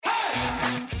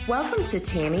Welcome to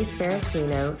Tammy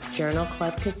Sparacino Journal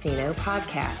Club Casino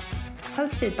podcast,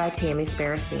 hosted by Tammy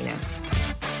Sparacino.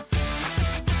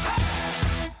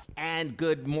 And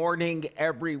good morning,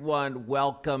 everyone.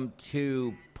 Welcome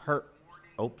to I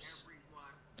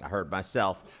heard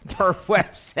myself. Perf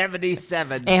Web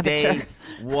 77 Amateur. Day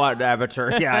 1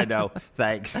 Amateur. Yeah, I know.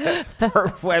 Thanks.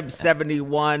 Perf Web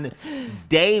 71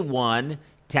 Day 1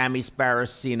 Tammy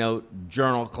Sparacino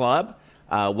Journal Club.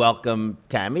 Welcome,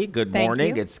 Tammy. Good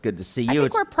morning. You. It's good to see you. I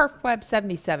think we're Perf Web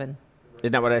 77.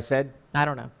 Isn't that what I said? I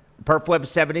don't know. Perf Web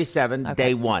 77, Okay.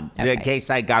 Day 1, Okay. in case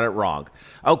I got it wrong.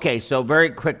 Okay, so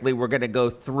very quickly, we're going to go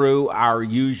through our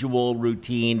usual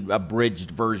routine,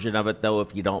 abridged version of it, though,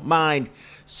 if you don't mind.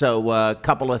 So a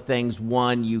couple of things.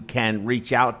 One, you can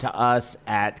reach out to us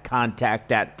at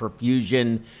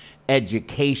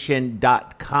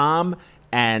contact@perfusioneducation.com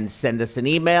and send us an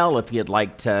email if you'd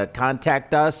like to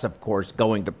contact us. Of course,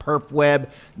 going to PerfWeb,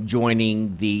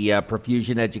 joining the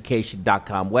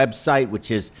perfusioneducation.com website, which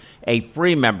is a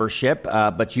free membership,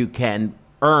 but you can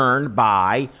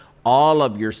buy all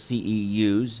of your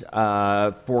CEUs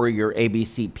for your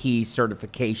ABCP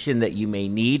certification that you may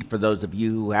need for those of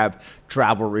you who have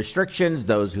travel restrictions,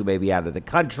 those who may be out of the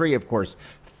country. Of course,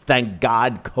 thank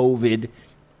God COVID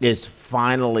is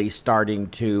finally starting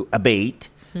to abate.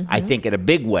 I think in a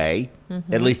big way.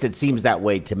 At least it seems that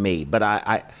way to me. But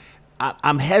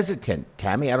I'm hesitant,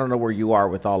 Tammy. I don't know where you are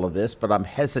with all of this, but I'm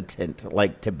hesitant,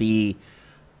 like, to be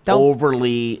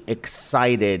overly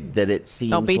excited that it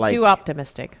seems like... Don't be too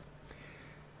optimistic.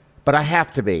 But I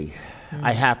have to be.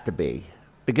 I have to be.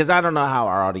 Because I don't know how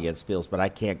our audience feels, but I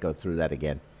can't go through that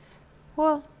again.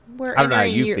 Well, I don't know how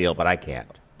you feel, but I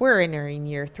can't. We're entering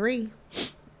year 3.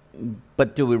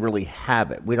 But do we really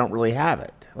have it? We don't really have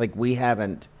it. Like, we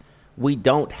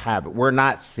don't have it. We're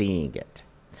not seeing it.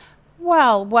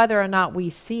 Well, whether or not we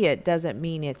see it doesn't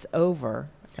mean it's over.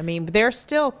 I mean, they're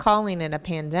still calling it a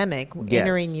pandemic,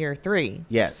 entering year 3.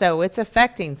 Yes. So it's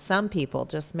affecting some people,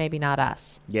 just maybe not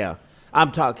us. Yeah.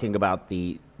 I'm talking about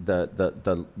the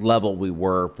level we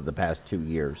were for the past 2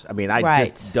 years. I mean, I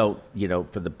just don't,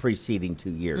 for the preceding 2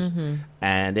 years.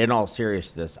 And in all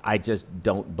seriousness, I just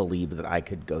don't believe that I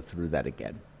could go through that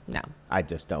again. No. I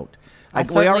just don't. I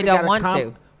certainly don't want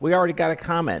to. We already got a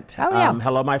comment. Oh, yeah.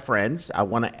 Hello, my friends. I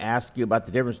want to ask you about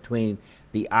the difference between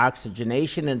the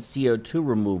oxygenation and CO2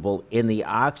 removal in the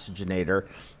oxygenator,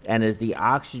 and is the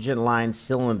oxygen line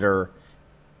cylinder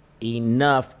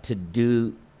enough to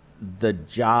do the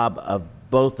job of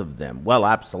both of them? Well,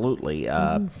 absolutely.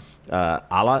 Ala,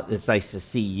 it's nice to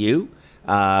see you.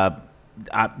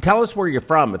 Tell us where you're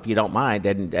from, if you don't mind,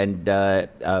 and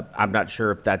I'm not sure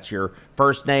if that's your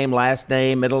first name, last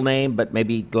name, middle name, but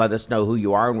maybe let us know who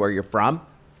you are and where you're from.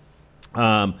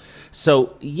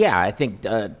 So, yeah, I think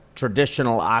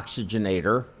traditional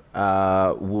oxygenator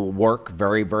will work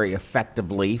very, very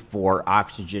effectively for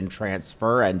oxygen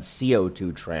transfer and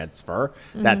CO2 transfer.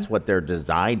 That's what they're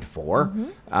designed for.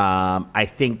 I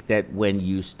think that when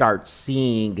you start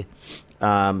seeing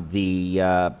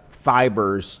the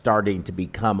fibers starting to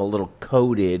become a little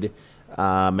coated,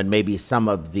 and maybe some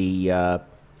of the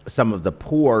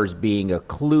pores being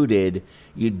occluded,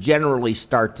 you generally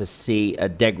start to see a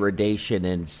degradation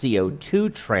in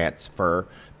CO2 transfer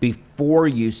before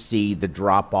you see the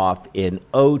drop-off in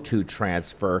O2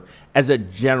 transfer as a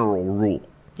general rule.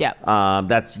 Yeah.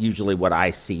 That's usually what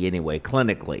I see anyway,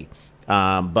 clinically.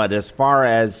 But as far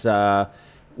as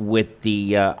with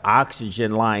the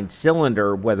oxygen line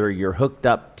cylinder, whether you're hooked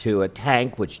up to a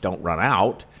tank, which don't run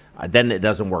out, then it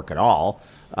doesn't work at all,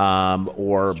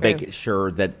 or making sure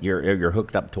that you're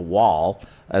hooked up to wall,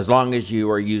 as long as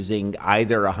you are using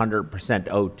either 100%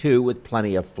 O2 with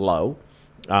plenty of flow.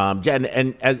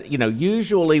 And as you know,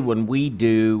 usually when we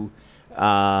do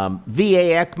VA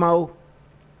ECMO,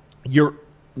 you're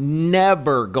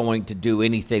never going to do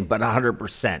anything but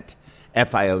 100%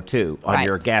 FiO2 on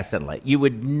your gas inlet. You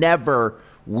would never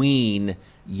wean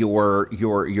your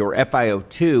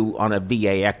FiO2 on a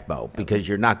VA ECMO because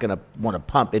you're not going to want to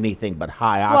pump anything but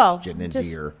high oxygen into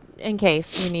your... In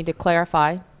case you need to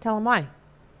clarify, tell them why.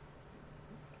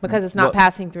 Because it's not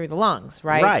passing through the lungs,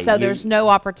 right? So there's no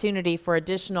opportunity for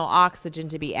additional oxygen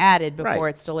to be added before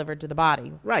it's delivered to the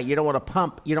body. Right. You don't want to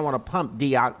pump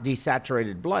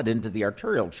desaturated blood into the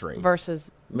arterial tree. Versus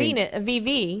being a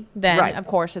VV, then of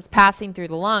course it's passing through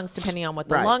the lungs depending on what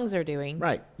the lungs are doing.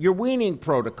 Right. Your weaning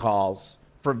protocols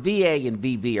for VA and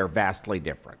VV are vastly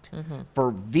different.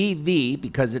 For VV,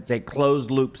 because it's a closed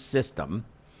loop system,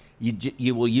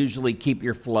 you will usually keep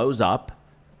your flows up,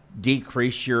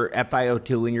 decrease your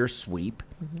FiO2 in your sweep,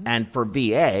 and for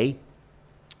VA,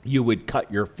 you would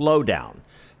cut your flow down.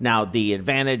 Now, the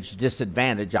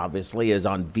disadvantage, obviously, is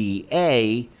on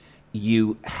VA.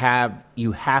 You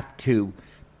have to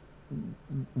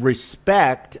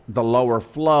respect the lower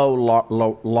flow,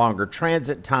 longer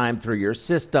transit time through your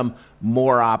system,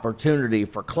 more opportunity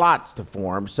for clots to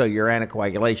form, so your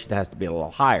anticoagulation has to be a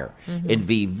little higher. In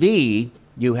VV,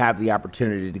 you have the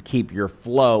opportunity to keep your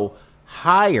flow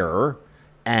higher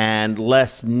and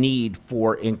less need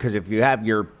for, because if you have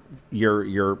your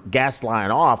gas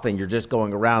line off and you're just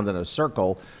going around in a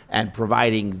circle and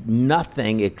providing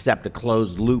nothing except a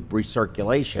closed loop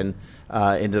recirculation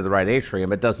into the right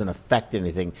atrium, it doesn't affect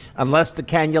anything. Unless the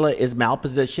cannula is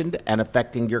malpositioned and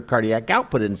affecting your cardiac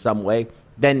output in some way,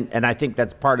 then, and I think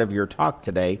that's part of your talk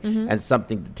today and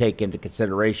something to take into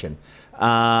consideration.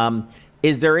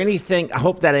 Is there anything, I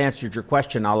hope that answered your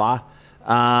question, Allah.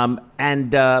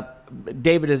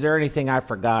 David, is there anything I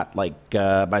forgot? Like,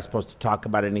 am I supposed to talk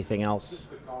about anything else?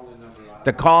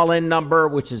 The call-in number,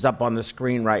 which is up on the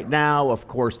screen right now. Of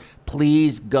course,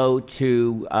 please go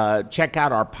to check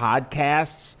out our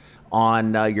podcasts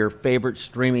on your favorite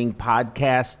streaming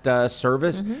podcast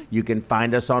service. You can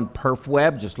find us on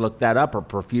PerfWeb. Just look that up, or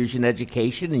Perfusion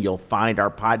Education, and you'll find our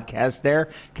podcast there.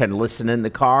 Can listen in the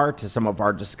car to some of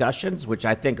our discussions, which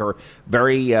I think are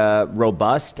very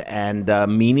robust and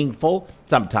meaningful.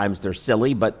 Sometimes they're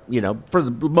silly, but, for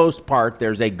the most part,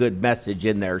 there's a good message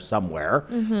in there somewhere.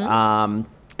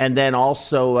 And then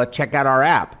also check out our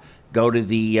app. Go to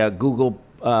the Google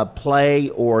Play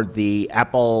or the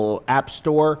Apple App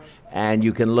Store, and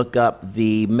you can look up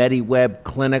the MediWeb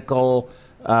Clinical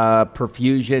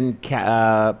Perfusion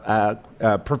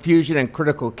and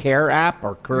Critical Care app,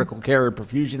 or Critical Care and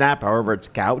Perfusion app, however it's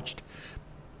couched.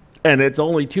 And it's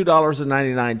only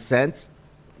 $2.99.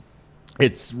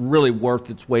 It's really worth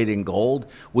its weight in gold.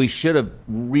 We should have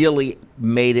really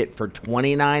made it for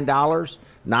 $29,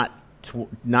 not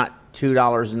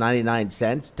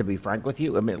 $2.99, to be frank with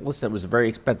you. I mean, listen, it was a very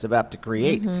expensive app to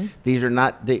create. These are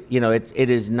not, it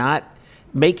is not,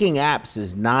 making apps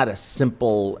is not as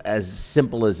simple as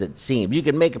it seems. You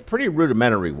can make a pretty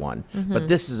rudimentary one, but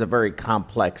this is a very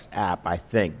complex app, I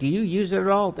think. Do you use it at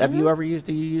all? Have you ever used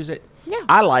it? Do you use it? Yeah.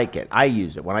 I like it. I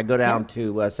use it. When I go down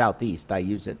to Southeast, I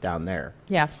use it down there.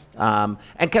 Yeah.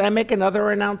 And can I make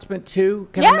another announcement too?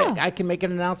 I can make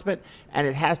an announcement, and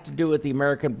it has to do with the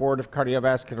American Board of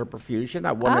Cardiovascular Perfusion.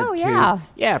 I wanted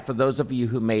for those of you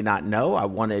who may not know, I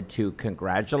wanted to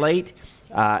congratulate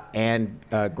Anne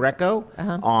Greco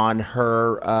on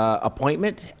her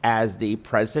appointment as the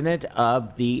president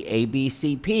of the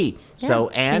ABCP. Yeah. So,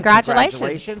 Anne,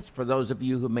 congratulations. For those of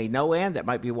you who may know Anne that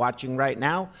might be watching right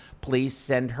now, please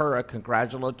send her a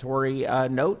congratulatory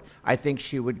note. I think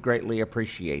she would greatly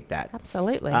appreciate that.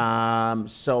 Absolutely.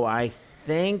 So I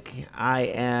think I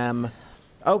am,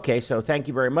 okay, so thank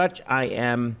you very much. I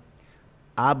am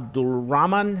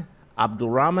Abdulrahman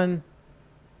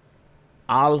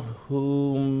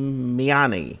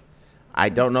Al-Humiani. I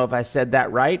don't know if I said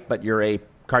that right, but you're a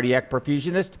cardiac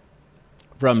perfusionist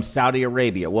from Saudi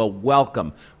Arabia. Well,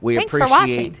 welcome. Thanks for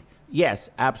watching. Yes,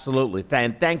 absolutely.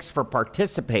 And thanks for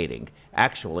participating,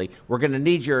 actually. We're going to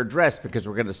need your address because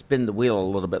we're going to spin the wheel a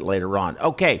little bit later on.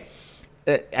 Okay.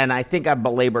 And I think I've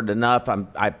belabored enough.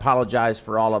 I apologize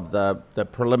for all of the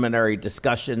preliminary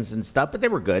discussions and stuff, but they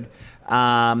were good.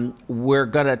 We're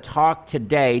going to talk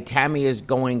today. Tammy is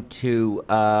going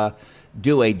to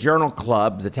do a journal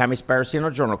club, the Tammy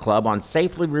Sparacino Journal Club, on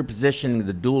safely repositioning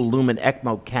the dual Lumen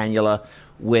ECMO cannula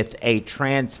with a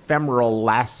transfemoral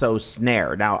lasso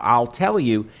snare. Now, I'll tell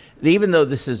you, even though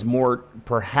this is more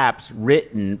perhaps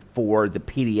written for the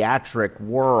pediatric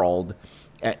world,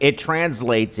 it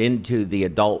translates into the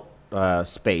adult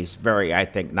space very, I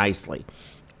think, nicely.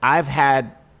 I've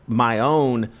had my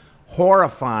own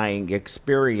horrifying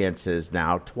experiences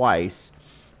now twice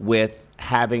with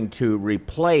having to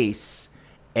replace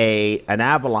an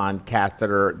Avalon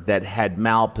catheter that had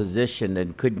malpositioned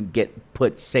and couldn't get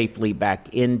put safely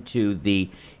back into the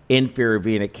inferior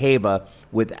vena cava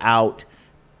without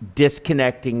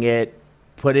disconnecting it,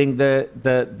 putting the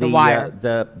wire,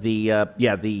 not the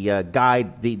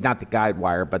guide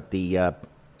wire, but the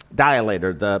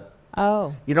dilator,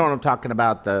 you know what I'm talking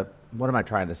about, what am I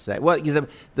trying to say? Well,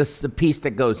 the piece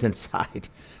that goes inside,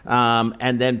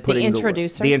 and then putting the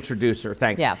introducer. The introducer,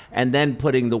 thanks. Yeah. And then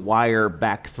putting the wire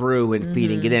back through and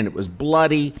feeding it in. It was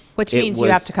bloody. Which means you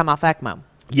have to come off ECMO.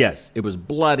 Yes, it was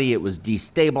bloody. It was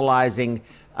destabilizing.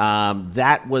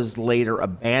 That was later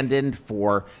abandoned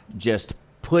for just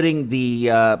putting the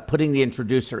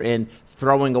introducer in,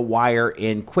 throwing a wire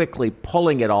in quickly,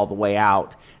 pulling it all the way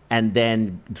out, and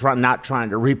then not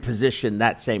trying to reposition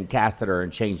that same catheter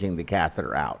and changing the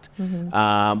catheter out.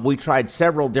 We tried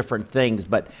several different things,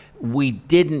 but we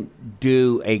didn't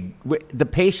do the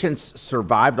patients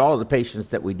survived. All of the patients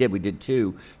that we did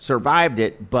 2, survived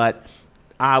it, but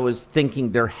I was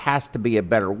thinking there has to be a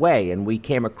better way, and we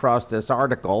came across this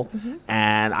article,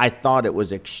 and I thought it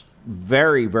was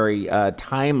very, very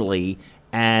timely,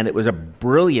 and it was a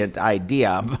brilliant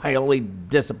idea. My only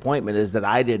disappointment is that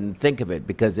I didn't think of it,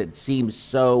 because it seems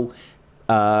such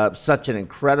an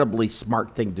incredibly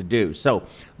smart thing to do. So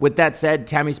with that said,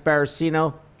 Tammy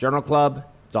Sparacino, Journal Club,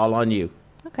 it's all on you.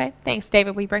 Okay, thanks,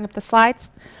 David. We bring up the slides.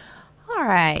 All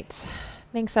right,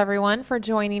 thanks everyone for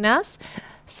joining us.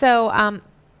 So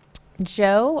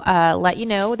Joe let you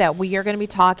know that we are going to be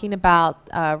talking about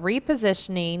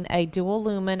repositioning a dual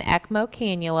lumen ECMO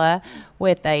cannula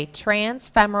with a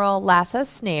transfemoral lasso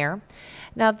snare.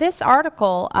 Now, this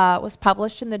article was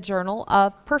published in the Journal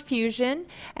of Perfusion,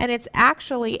 and it's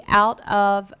actually out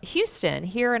of Houston,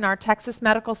 here in our Texas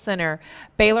Medical Center,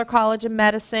 Baylor College of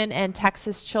Medicine, and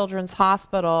Texas Children's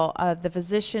Hospital. The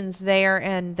physicians there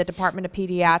and the Department of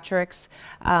Pediatrics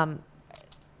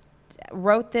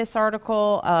wrote this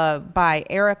article by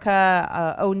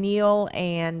Erica O'Neill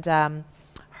and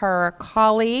her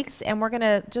colleagues, and we're going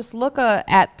to just look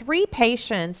at 3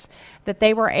 patients that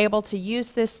they were able to use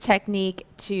this technique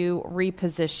to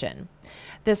reposition.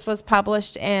 This was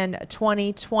published in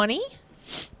 2020.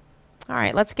 All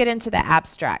right, let's get into the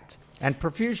abstract. And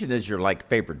Perfusion is your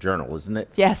favorite journal, isn't it?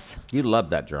 Yes. You love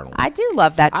that journal. I do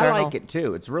love that journal. I like it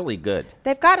too. It's really good.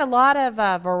 They've got a lot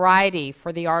of variety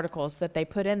for the articles that they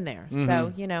put in there.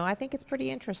 So, I think it's pretty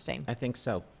interesting. I think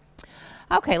so.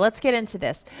 Okay, let's get into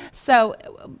this. So,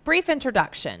 brief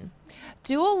introduction.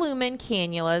 Dual lumen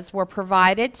cannulas were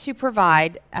provided to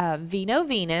provide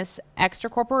veno-venous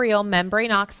extracorporeal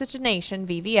membrane oxygenation,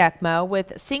 VV ECMO,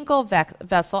 with single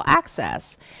vessel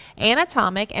access.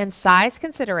 Anatomic and size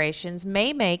considerations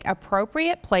may make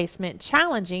appropriate placement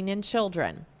challenging in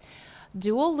children.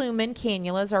 Dual lumen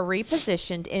cannulas are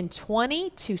repositioned in 20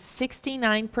 to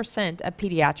 69% of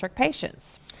pediatric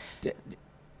patients.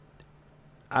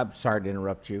 I'm sorry to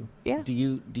interrupt you. Yeah. Do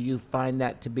you find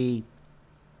that to be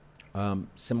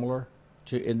similar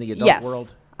to in the adult world?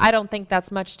 Yes. I don't think that's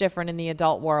much different in the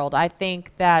adult world. I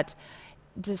think that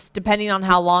just depending on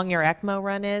how long your ECMO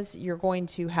run is, you're going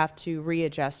to have to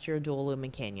readjust your dual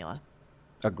lumen cannula.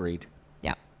 Agreed.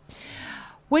 Yeah.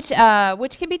 Which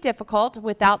can be difficult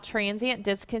without transient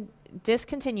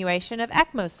discontinuation of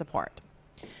ECMO support.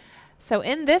 So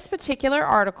in this particular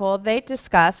article, they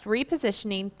discussed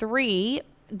repositioning 3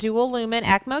 dual lumen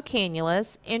ECMO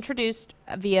cannulas introduced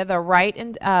via the right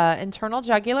internal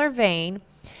jugular vein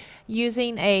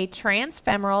using a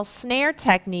transfemoral snare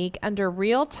technique under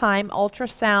real-time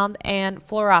ultrasound and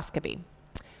fluoroscopy.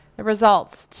 The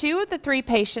results: 2 of the 3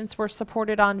 patients were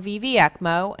supported on VV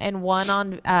ECMO and 1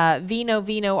 on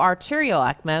veno arterial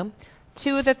ECMO.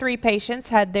 2 of the 3 patients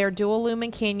had their dual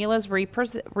lumen cannulas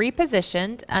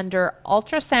repositioned under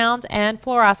ultrasound and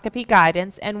fluoroscopy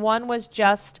guidance, and 1 was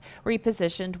just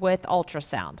repositioned with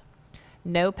ultrasound.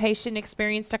 No patient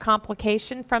experienced a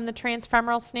complication from the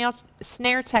transfemoral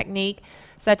snare technique,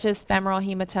 such as femoral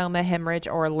hematoma, hemorrhage,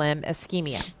 or limb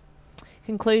ischemia.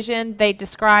 Conclusion: they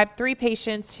described 3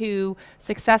 patients who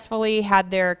successfully had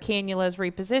their cannulas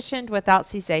repositioned without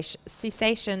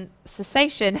cessation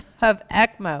of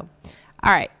ECMO.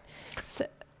 All right. So,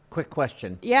 quick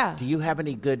question. Yeah. Do you have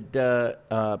any good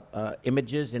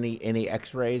images, any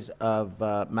X-rays of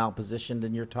malpositioned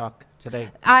in your talk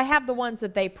today? I have the ones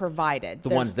that they provided. The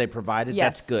ones they provided?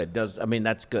 Yes. That's good.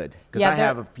 That's good. Because Yeah, I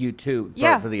have a few too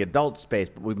for the adult space,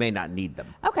 but we may not need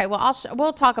them. Okay, well,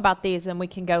 we'll talk about these and we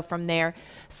can go from there.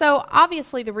 So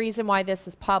obviously the reason why this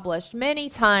is published, many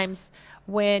times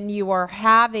when you are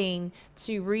having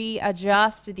to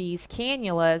readjust these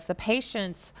cannulas, the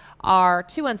patients are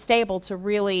too unstable to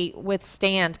really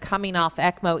withstand coming off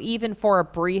ECMO, even for a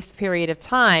brief period of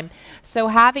time. So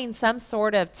having some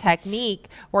sort of technique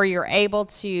where you're able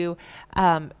to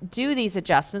do these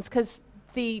adjustments, because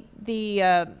the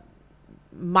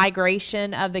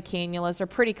migration of the cannulas are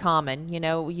pretty common.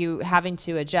 You having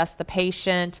to adjust the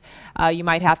patient. You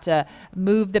might have to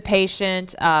move the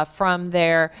patient from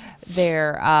their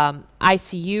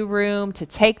ICU room to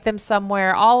take them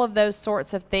somewhere, all of those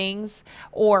sorts of things,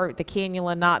 or the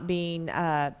cannula not being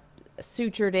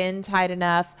sutured in tight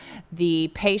enough,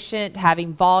 the patient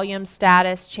having volume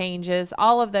status changes.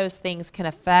 All of those things can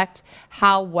affect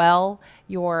how well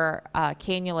your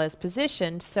cannula is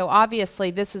positioned. So obviously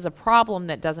this is a problem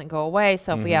that doesn't go away.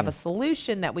 So if we have a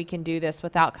solution that we can do this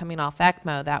without coming off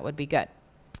ECMO, that would be good.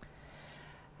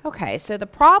 Okay, so the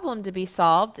problem to be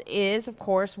solved is, of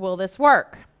course, will this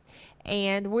work?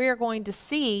 And we're going to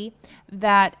see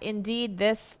that indeed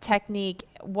this technique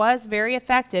was very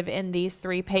effective in these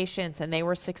 3 patients, and they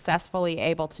were successfully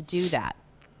able to do that.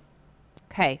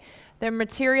 Okay, the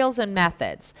materials and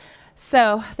methods.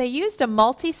 So they used a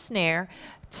multi-snare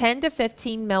 10 to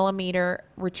 15 millimeter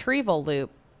retrieval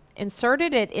loop,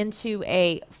 inserted it into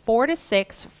a 4 to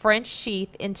 6 French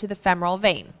sheath into the femoral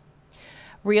vein.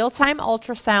 Real-time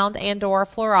ultrasound and/or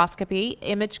fluoroscopy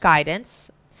image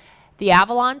guidance. The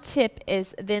Avalon tip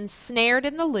is then snared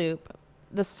in the loop.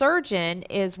 The surgeon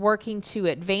is working to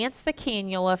advance the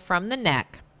cannula from the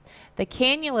neck. The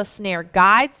cannula snare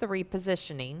guides the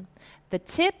repositioning. The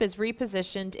tip is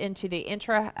repositioned into the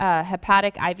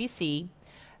intrahepatic IVC.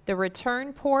 The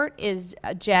return port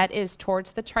jet is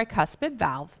towards the tricuspid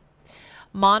valve.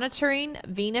 Monitoring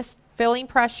venous filling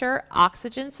pressure,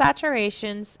 oxygen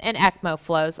saturations, and ECMO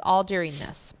flows all during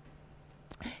this.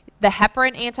 The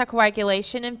heparin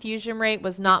anticoagulation infusion rate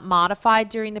was not modified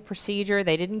during the procedure.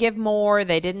 They didn't give more.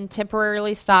 They didn't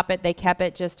temporarily stop it. They kept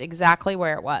it just exactly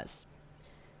where it was.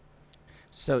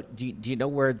 So do you know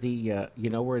where the,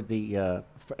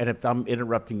 and if I'm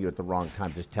interrupting you at the wrong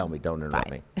time, just tell me, don't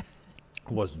interrupt me. I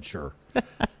wasn't sure.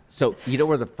 So you know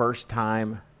where the first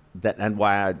time that, and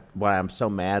why I'm so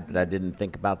mad that I didn't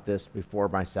think about this before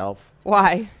myself?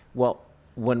 Why? Well,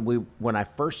 when I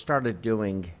first started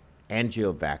doing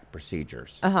angiovac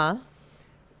procedures,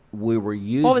 we were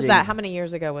using. What was that? How many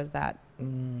years ago was that?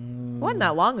 Wasn't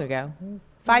that long ago?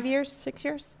 5 years, 6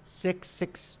 years?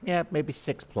 Six, yeah, maybe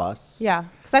 6+. Yeah,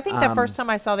 because I think the first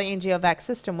time I saw the angiovac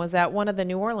system was at one of the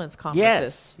New Orleans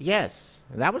conferences. Yes.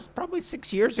 That was probably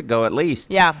 6 years ago at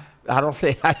least. Yeah. I don't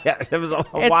think it was a while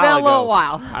ago. It's been a little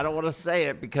while. I don't want to say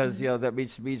it because that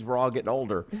means we're all getting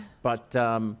older. But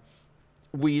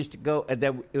we used to go, and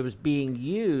then it was being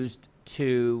used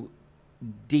to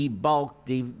debulk,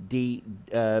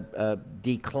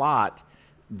 declot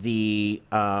the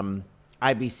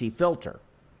IBC filter.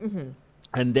 Mm-hmm.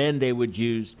 And then they would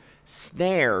use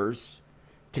snares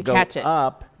to go catch it.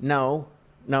 up. No,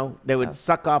 they would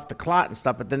suck off the clot and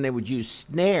stuff, but then they would use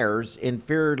snares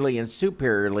inferiorly and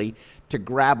superiorly to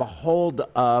grab a hold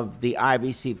of the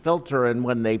IVC filter, and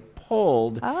when they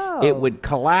pulled, it would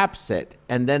collapse it,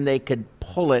 and then they could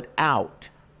pull it out.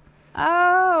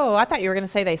 Oh, I thought you were going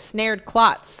to say they snared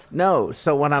clots. No,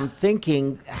 so when I'm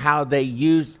thinking how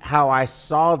I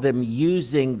saw them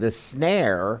using the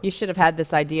snare. You should have had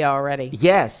this idea already.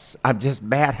 Yes, I'm just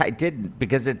mad I didn't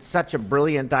because it's such a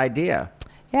brilliant idea.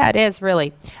 Yeah, it is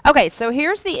really. Okay, so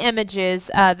here's the images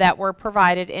that were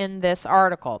provided in this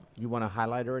article. You want to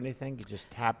highlight or anything? You just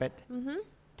tap it. Mm-hmm.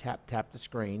 Tap the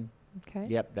screen. Okay.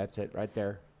 Yep, that's it right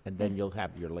there. And then you'll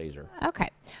have your laser. Okay.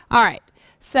 All right.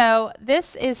 So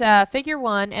this is figure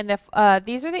 1, and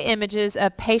these are the images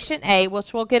of patient A,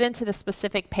 which we'll get into the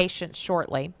specific patient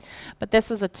shortly. But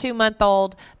this is a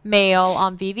 2-month-old male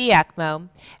on VV ECMO.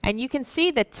 And you can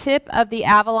see the tip of the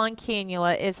Avalon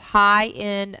cannula is high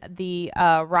in the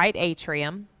right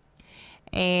atrium.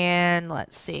 And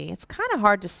let's see. It's kind of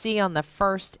hard to see on the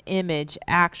first image,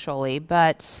 actually,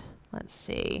 but let's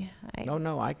see.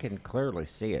 No, I can clearly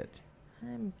see it.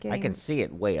 I can see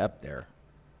it way up there.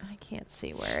 I can't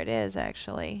see where it is,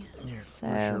 actually. Where's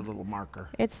your little marker?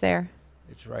 It's there.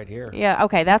 It's right here. Yeah,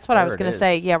 okay, that's what I was going to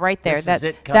say. Yeah, right there.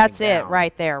 That's it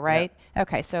right there, right? Yep.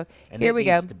 Okay, so here we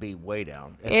go. It needs to be way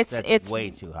down. It's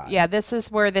way too high. Yeah, this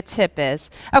is where the tip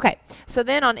is. Okay, so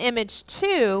then on image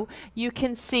 2, you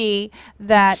can see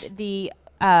that the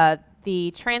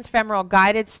transfemoral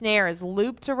guided snare is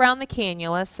looped around the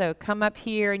cannula. So come up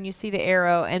here and you see the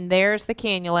arrow, and there's the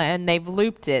cannula, and they've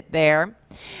looped it there.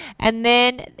 And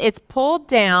then it's pulled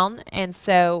down, and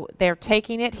so they're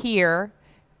taking it here,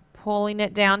 pulling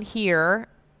it down here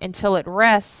until it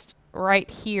rests right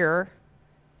here.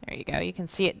 There you go. You can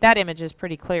see it. That image is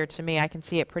pretty clear to me. I can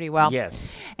see it pretty well. Yes.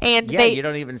 And you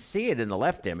don't even see it in the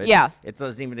left image. Yeah. It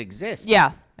doesn't even exist.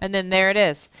 Yeah. And then there it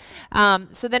is.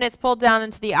 So then it's pulled down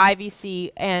into the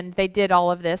IVC, and they did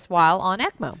all of this while on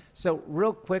ECMO. So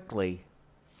real quickly,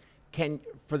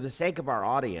 for the sake of our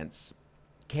audience,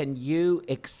 can you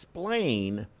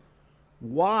explain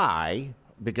why,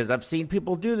 because I've seen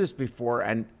people do this before,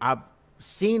 and I've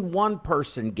seen one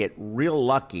person get real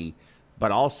lucky, but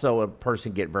also a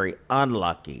person get very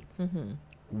unlucky. Mm-hmm.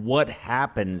 What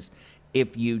happens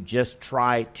if you just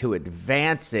try to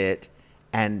advance it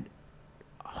and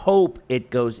hope it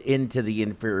goes into the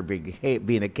inferior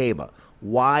vena cava?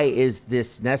 Why is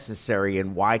this necessary,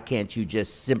 and why can't you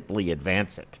just simply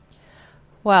advance it?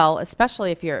 Well, especially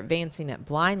if you're advancing it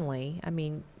blindly. I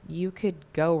mean, you could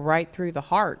go right through the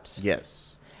heart.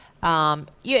 Yes. And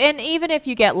even if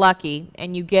you get lucky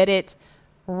and you get it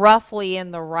roughly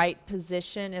in the right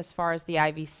position as far as the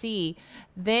IVC,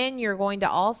 then you're going to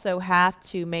also have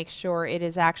to make sure it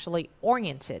is actually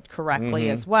oriented correctly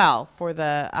as well for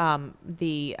the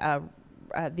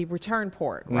return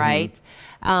port, right?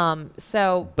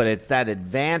 But it's that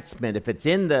advancement. If it's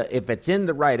in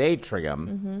the right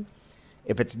atrium,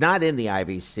 if it's not in the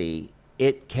IVC,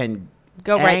 it can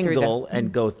go right through angle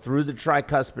and go through the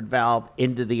tricuspid valve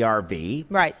into the RV.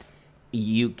 Right.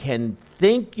 You can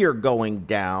think you're going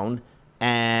down,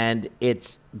 and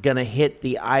it's going to hit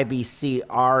the IVC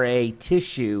RA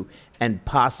tissue and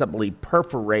possibly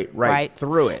perforate right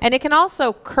through it. And it can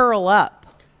also curl up.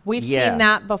 We've Yeah. seen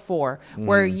that before,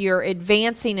 where you're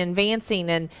advancing, and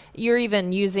you're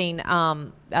even using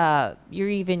fluoro,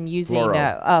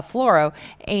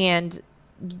 and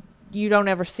you don't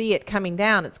ever see it coming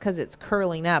down. It's because it's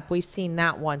curling up. We've seen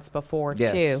that once before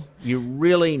too. You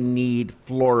really need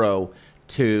fluoro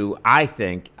to, I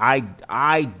think,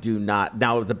 I do not.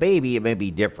 Now, with the baby, it may be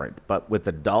different, but with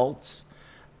adults,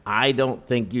 I don't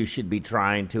think you should be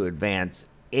trying to advance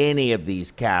any of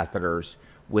these catheters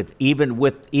even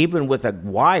with a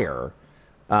wire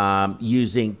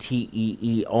using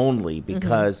TEE only,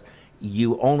 because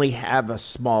you only have a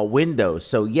small window.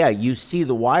 So yeah, you see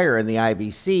the wire in the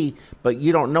IVC, but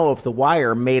you don't know if the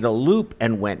wire made a loop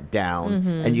and went down,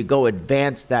 and you go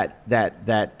advance that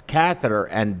catheter,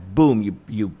 and boom,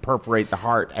 you perforate the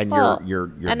heart, and you're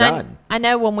done. I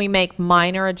know when we make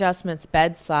minor adjustments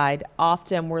bedside,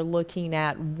 often we're looking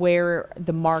at where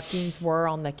the markings were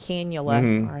on the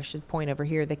cannula, or I should point over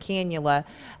here, the cannula,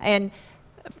 and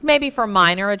maybe for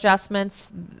minor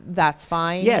adjustments, that's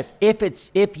fine. Yes,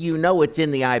 if you know it's in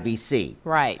the IVC.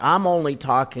 Right. I'm only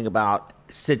talking about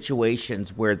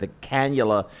situations where the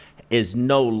cannula is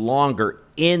no longer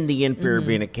in the inferior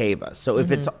vena cava. So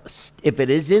if it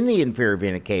is in the inferior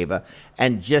vena cava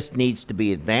and just needs to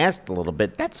be advanced a little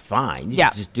bit, that's fine. You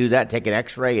just do that, take an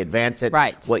x-ray, advance it.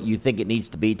 Right. What you think it needs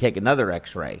to be, take another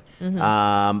x-ray.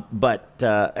 But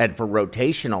and for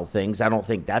rotational things, I don't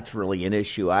think that's really an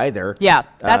issue either. Yeah,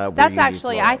 that's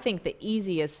actually, I think, the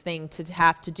easiest thing to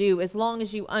have to do, as long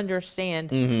as you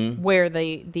understand where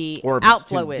the or if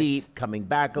outflow it's too deep, coming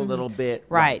back a little bit.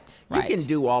 Right. You can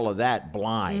do all of that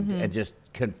blind and just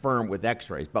confirm with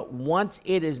x-rays. But once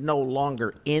it is no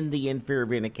longer in the inferior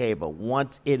vena cava,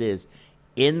 once it is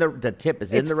in the tip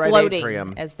is in the right floating,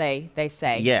 atrium, as they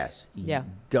say. Yes. Yeah.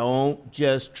 Don't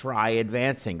just try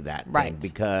advancing that thing,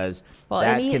 because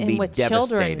that can be with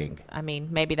devastating. Children, I mean,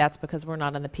 maybe that's because we're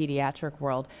not in the pediatric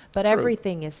world, but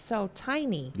everything is so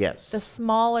tiny. Yes. The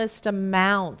smallest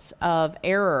amount of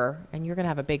error, and you're going to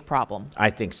have a big problem. I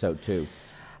think so too.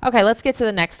 Okay, let's get to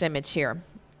the next image here.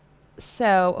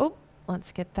 So,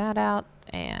 let's get that out,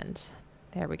 and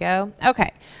there we go.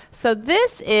 Okay, so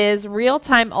this is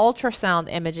real-time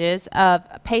ultrasound images of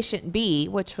patient B,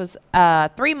 which was a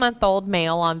 3-month-old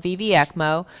male on VV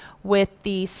ECMO with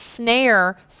the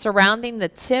snare surrounding the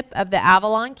tip of the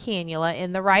Avalon cannula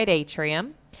in the right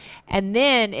atrium, and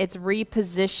then it's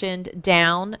repositioned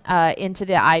down into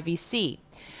the IVC.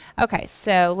 Okay,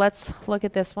 so let's look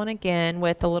at this one again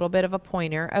with a little bit of a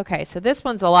pointer. Okay, so this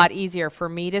one's a lot easier for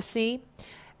me to see.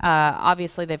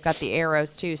 Obviously, they've got the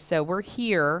arrows too. So we're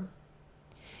here,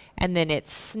 and then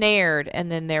it's snared,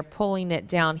 and then they're pulling it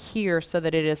down here so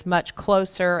that it is much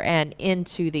closer and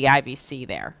into the IVC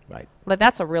there. Right. But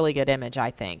that's a really good image,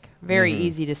 I think. Very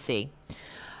easy to see.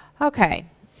 Okay.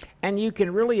 And you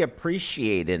can really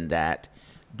appreciate in that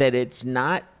it's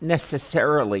not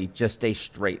necessarily just a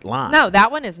straight line. No,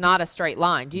 that one is not a straight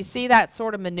line. Do you see that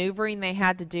sort of maneuvering they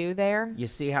had to do there? You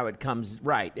see how it comes,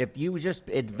 right. If you just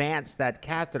advance that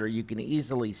catheter, you can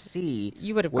easily see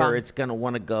where it's going to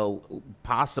want to go,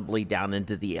 possibly down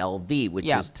into the LV, which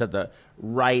is to the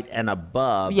right and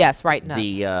above. Yes, right.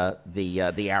 The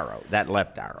arrow, that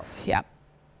left arrow. Yeah.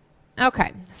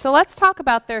 Okay, so let's talk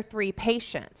about their 3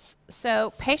 patients.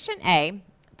 So patient A,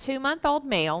 2-month-old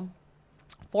male,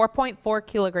 4.4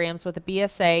 kilograms with a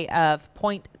BSA of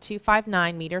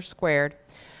 0.259 meters squared,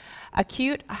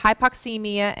 acute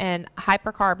hypoxemia and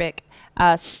hypercarbic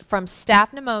from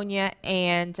staph pneumonia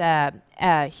and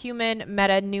human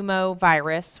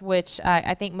metapneumovirus, which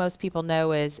I think most people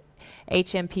know as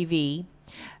HMPV,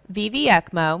 VV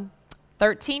ECMO,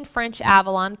 13 French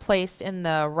Avalon placed in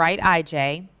the right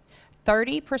IJ,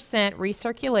 30%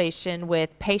 recirculation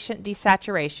with patient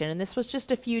desaturation, and this was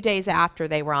just a few days after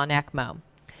they were on ECMO.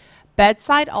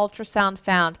 Bedside ultrasound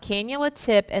found cannula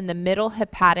tip in the middle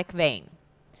hepatic vein.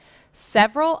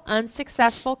 several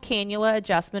unsuccessful cannula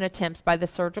adjustment attempts by the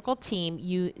surgical team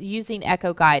using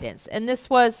echo guidance. And this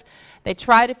was, they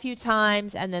tried a few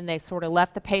times and then they sort of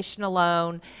left the patient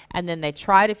alone, and then they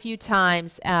tried a few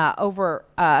times over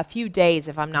a few days,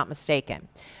 if I'm not mistaken.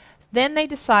 Then they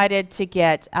decided to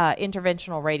get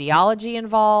interventional radiology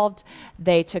involved.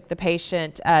 They took the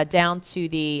patient down to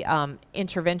the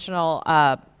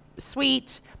interventional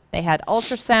suite. They had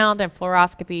ultrasound and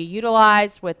fluoroscopy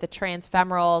utilized with the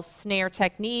transfemoral snare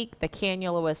technique. The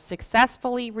cannula was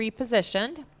successfully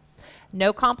repositioned.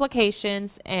 No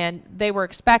complications, and they were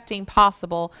expecting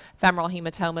possible femoral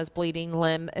hematomas, bleeding,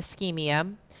 limb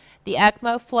ischemia. The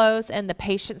ECMO flows and the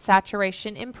patient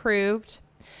saturation improved.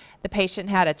 The patient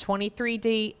had a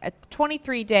 23-day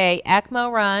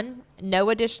ECMO run, no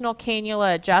additional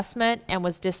cannula adjustment, and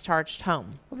was discharged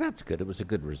home. Well, that's good. It was a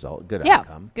good result, good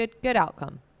outcome. Good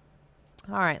outcome.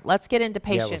 All right, let's get into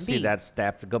patient B. See that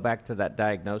staff to go back to that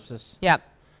diagnosis. Yep.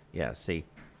 Yeah. See.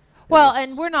 Well,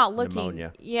 and we're not looking.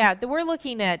 Pneumonia. Yeah, we're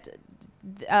looking at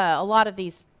a lot of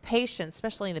these patients,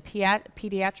 especially in the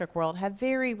pediatric world, have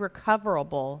very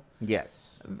recoverable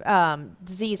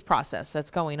disease process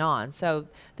that's going on. So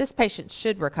this patient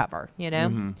should recover, you know.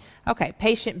 Mm-hmm. Okay,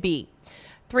 patient B,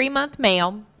 3-month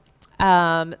male,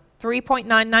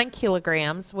 3.99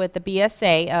 kilograms with a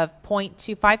BSA of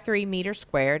 0.253 meters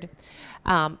squared,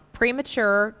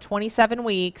 premature, 27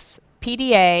 weeks,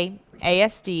 PDA,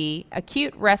 ASD,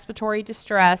 acute respiratory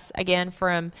distress, again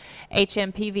from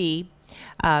HMPV,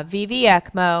 VV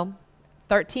ECMO,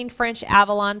 13 French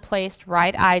Avalon placed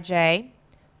right IJ,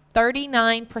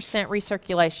 39%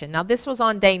 recirculation. Now this was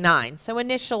on day 9, so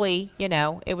initially, you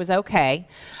know, it was okay.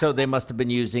 So they must have been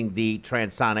using the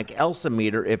transonic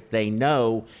elsimeter if they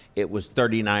know it was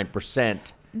 39%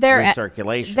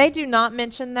 recirculation. They do not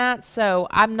mention that, so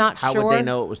I'm not sure. How would they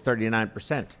know it was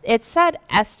 39%? It said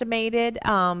estimated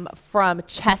from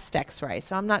chest X-ray,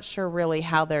 so I'm not sure really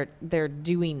how they're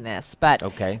doing this, but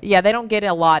okay. Yeah, they don't get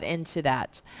a lot into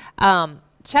that.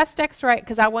 Chest X-ray,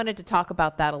 because I wanted to talk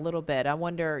about that a little bit. I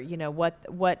wonder, you know,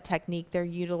 what technique they're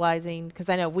utilizing, because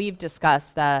I know we've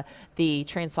discussed the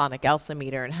transonic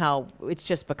elsimeter and how it's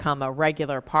just become a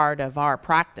regular part of our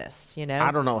practice. You know, I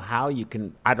don't know how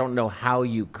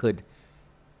you could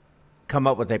come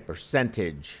up with a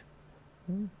percentage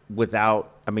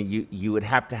without. I mean, you would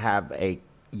have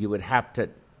to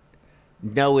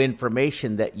know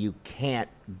information that you can't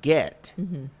get.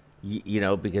 Mm-hmm. You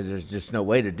know, because there's just no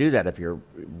way to do that if your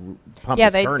pump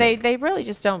is turning. They really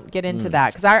just don't get into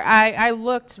that, because I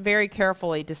looked very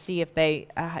carefully to see if they,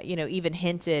 you know, even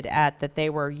hinted at that they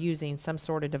were using some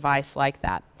sort of device like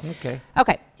that. Okay.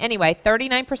 Anyway,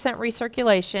 39%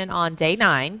 recirculation on day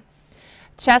 9.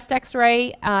 Chest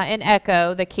X-ray and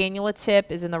echo. The cannula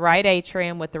tip is in the right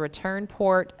atrium with the return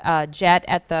port jet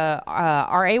at the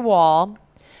RA wall.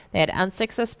 They had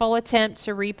unsuccessful attempt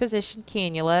to reposition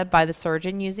cannula by the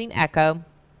surgeon using echo.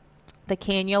 The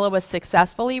cannula was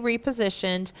successfully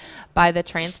repositioned by the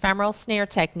transfemoral snare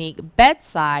technique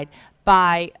bedside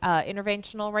by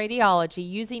interventional radiology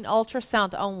using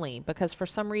ultrasound only, because for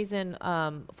some reason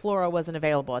fluoro wasn't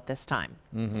available at this time.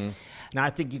 Mm-hmm. Now I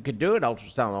think you could do it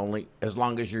ultrasound only as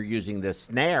long as you're using the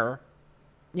snare.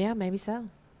 Yeah, maybe so.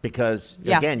 Because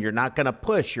again, you're not going to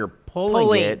push; you're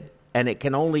pulling it. And it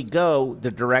can only go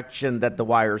the direction that the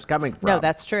wire is coming from. No,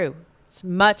 that's true. It's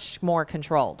much more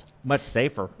controlled. Much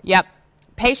safer. Yep.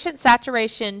 Patient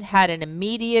saturation had an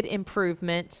immediate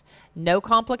improvement, no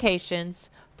complications,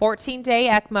 14-day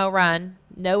ECMO run,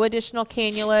 no additional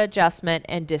cannula adjustment,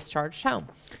 and discharged home.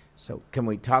 So can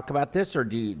we talk about this, or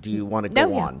do you want to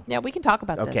go on? Yeah, we can talk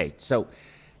about this. Okay, so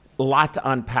a lot to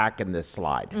unpack in this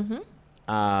slide.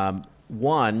 Mm-hmm.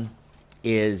 One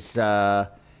is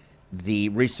the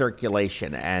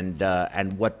recirculation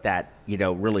and what that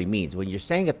really means. When you're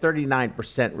saying a 39%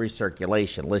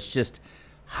 recirculation, let's just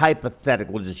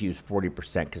hypothetically, we'll just use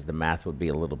 40% because the math would be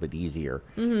a little bit easier.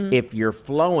 Mm-hmm. If you're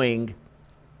flowing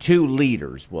 2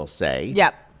 liters, we'll say.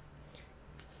 Yep.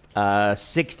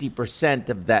 60%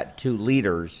 of that 2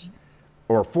 liters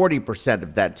or 40%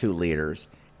 of that 2 liters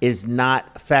is not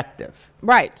effective.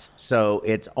 Right. So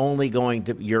it's only going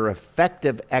to, your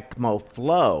effective ECMO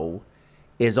flow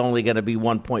is only going to be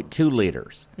 1.2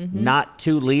 liters, not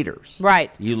 2 liters.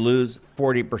 Right. You lose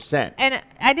 40%. And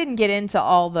I didn't get into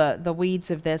all the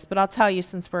weeds of this, but I'll tell you,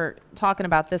 since we're talking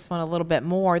about this one a little bit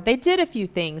more, they did a few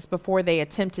things before they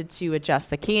attempted to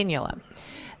adjust the cannula.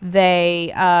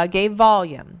 They gave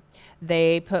volume.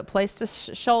 They placed a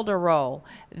shoulder roll.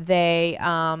 They,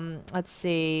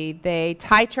 they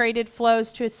titrated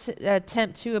flows to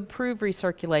attempt to improve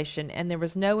recirculation, and there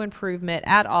was no improvement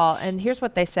at all. And here's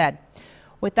what they said.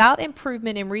 Without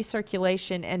improvement in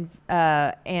recirculation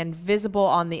and visible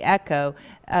on the echo,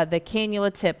 the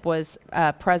cannula tip was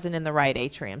present in the right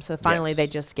atrium. So finally, they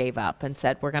just gave up and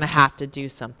said, we're going to have to do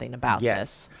something about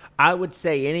this. I would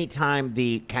say anytime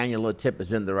the cannula tip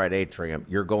is in the right atrium,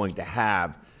 you're going to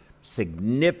have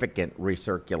significant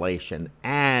recirculation,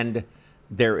 and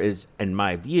there is, in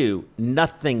my view,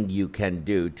 nothing you can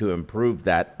do to improve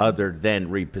that other than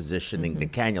repositioning the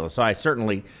cannula. So I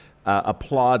certainly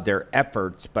applaud their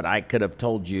efforts, but I could have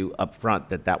told you up front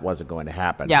that that wasn't going to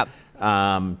happen.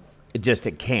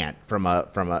 It can't from a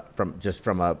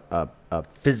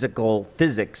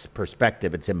physics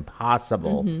perspective. It's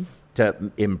impossible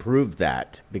to improve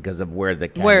that because of where the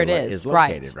cannula is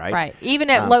located, right? Even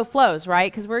at low flows,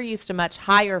 right? Because we're used to much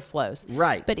higher flows.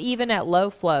 Right. But even at low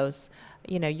flows,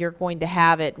 you're going to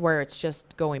have it where it's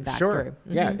just going back through.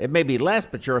 Yeah, it may be less,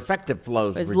 but your effective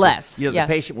flows is less. The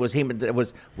patient was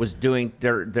doing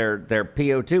their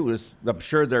PO2 was, I'm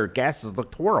sure their gases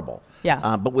looked horrible.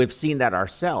 Yeah. But we've seen that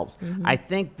ourselves. I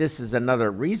think this is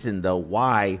another reason though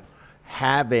why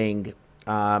having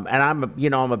and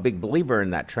I'm a big believer in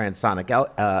that transonic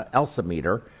ELSA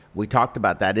meter. We talked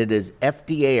about that. It is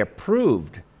FDA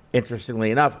approved, interestingly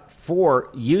enough, for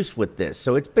use with this.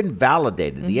 So it's been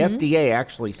validated. The FDA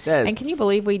actually says. And can you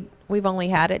believe we've only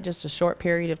had it just a short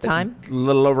period of time? A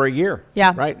little over a year.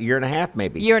 Yeah. Right? A year and a half,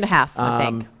 maybe. Year and a half, I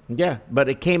think. Yeah, but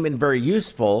it came in very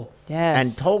useful.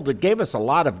 Yes. And it gave us a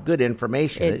lot of good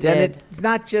information. It did. And it's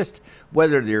not just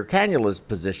whether your cannula is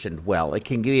positioned well. It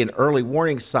can give you an early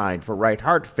warning sign for right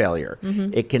heart failure.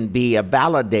 It can be a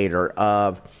validator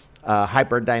of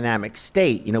hyperdynamic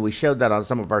state. We showed that on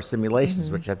some of our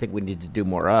simulations, which I think we need to do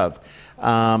more of.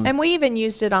 And we even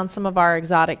used it on some of our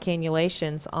exotic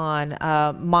cannulations on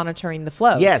monitoring the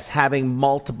flows. Yes, having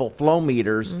multiple flow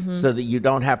meters so that you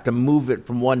don't have to move it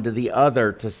from one to the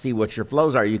other to see what your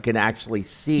flows are. You can actually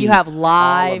see. You have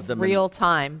live,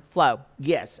 real-time flow.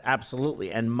 Yes,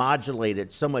 absolutely. And modulate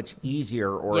it so much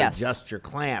easier, or adjust your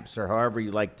clamps, or however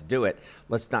you like to do it.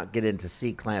 Let's not get into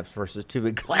C clamps versus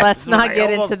tubing clamps. Let's not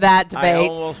get into that debate. I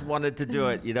almost wanted to do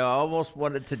it. I almost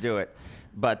wanted to do it.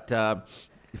 But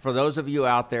for those of you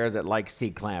out there that like C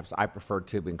clamps, I prefer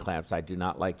tubing clamps. I do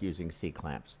not like using C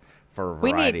clamps for a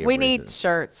variety of reasons. We need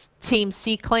shirts, Team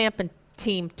C clamp and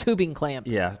Team tubing clamp.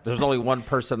 Yeah, there's only one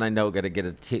person I know going to get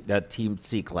a Team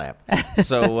C clamp.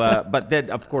 So, but then,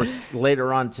 of course,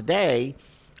 later on today,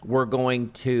 we're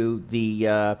going to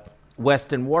the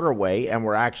Weston Waterway, and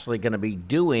we're actually going to be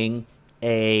doing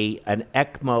an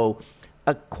ECMO,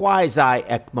 a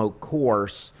quasi-ECMO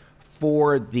course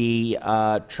for the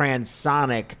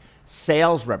transonic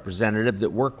sales representative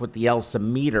that work with the ELSA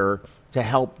meter to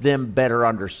help them better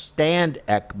understand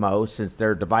ECMO, since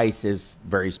their device is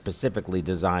very specifically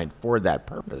designed for that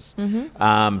purpose.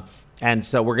 And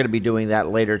so we're going to be doing that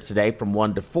later today from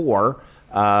 1 to 4.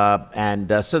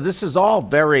 So this is all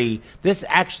this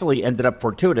actually ended up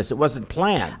fortuitous. It wasn't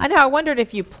planned. I know. I wondered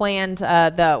if you planned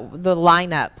the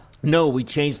lineup. No, we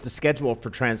changed the schedule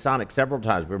for transonic several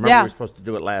times. Remember, we were supposed to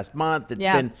do it last month.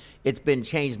 It's been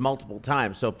changed multiple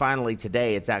times. So finally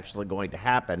today, it's actually going to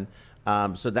happen.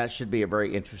 So that should be a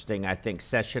very interesting, I think,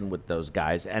 session with those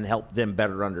guys and help them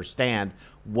better understand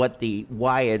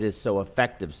why it is so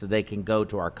effective, so they can go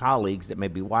to our colleagues that may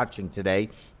be watching today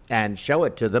and show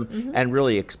it to them and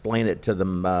really explain it to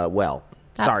them well.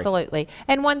 Sorry. Absolutely.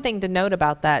 And one thing to note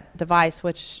about that device,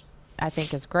 which I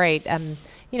think is great,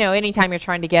 anytime you're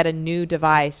trying to get a new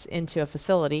device into a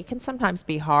facility, it can sometimes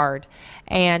be hard.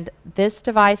 And this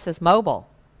device is mobile.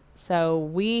 So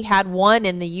we had one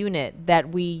in the unit that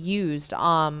we used,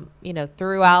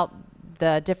 throughout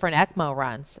the different ECMO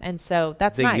runs. And so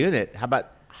that's nice. The unit? How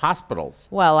about hospitals?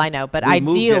 Well, I know, but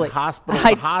ideally, hospital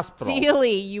to hospital.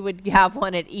 Ideally, you would have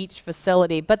one at each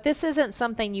facility. But this isn't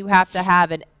something you have to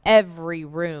have in every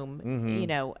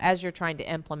room, as you're trying to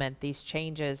implement these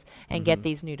changes and get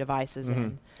these new devices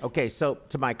in. Okay, so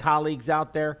to my colleagues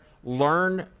out there,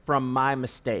 learn from my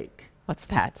mistake. What's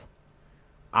that?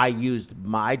 I used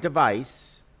my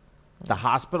device. The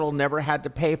hospital never had to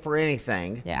pay for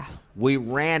anything. Yeah. We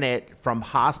ran it from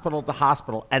hospital to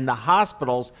hospital, and the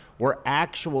hospitals were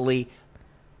actually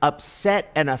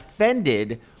upset and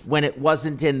offended when it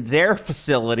wasn't in their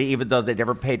facility, even though they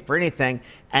never paid for anything.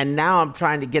 And now I'm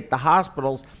trying to get the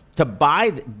hospitals to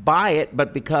buy it,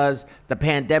 but because the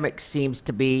pandemic seems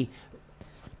to be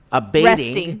abating.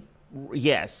 Resting.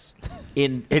 Yes,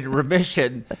 in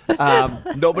remission,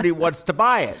 nobody wants to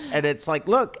buy it. And it's like,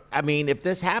 look, I mean, if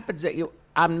this happens,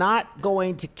 I'm not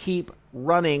going to keep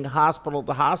running hospital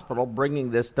to hospital bringing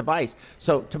this device.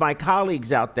 So to my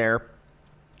colleagues out there,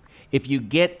 If you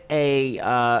get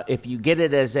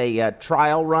it as a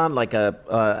trial run, like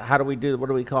what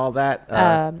do we call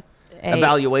that?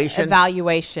 Evaluation.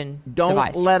 Evaluation Don't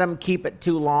device. let them keep it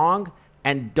too long,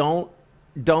 and don't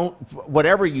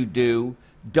whatever you do,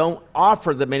 don't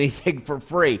offer them anything for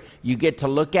free. You get to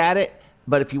look at it,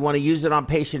 but if you want to use it on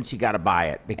patients, you got to buy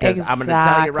it, because I'm going to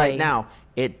tell you right now,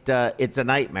 it's a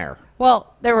nightmare.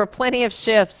 Well, there were plenty of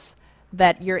shifts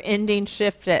that your ending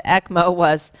shift at ECMO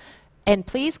was, and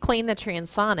please clean the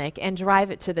transonic and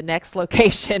drive it to the next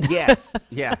location. Yes,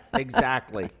 yeah,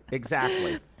 exactly.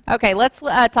 Okay, let's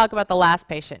talk about the last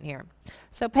patient here.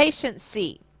 So patient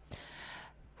C,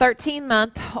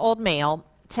 13-month-old male,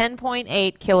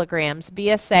 10.8 kilograms,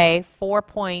 BSA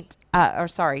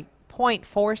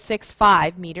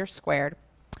 0.465 meters squared,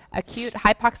 acute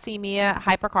hypoxemia,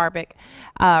 hypercarbic,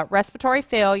 respiratory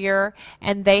failure,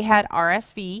 and they had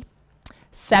RSV,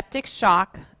 septic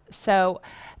shock. So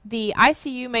the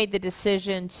ICU made the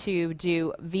decision to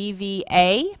do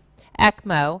VVA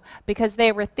ECMO because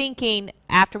they were thinking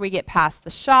after we get past the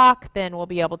shock, then we'll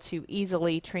be able to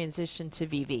easily transition to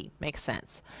VV. Makes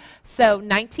sense. So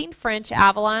 19 French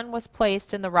Avalon was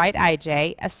placed in the right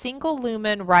IJ, a single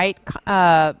lumen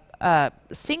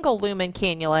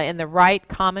cannula in the right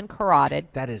common carotid.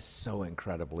 That is so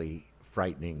incredibly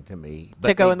frightening to me.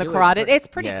 To go in the carotid. It's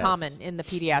pretty common in the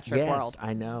pediatric world. Yes,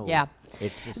 I know. Yeah.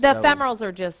 It's just the femorals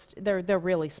are just, they're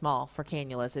really small for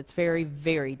cannulas. It's very,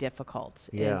 very difficult.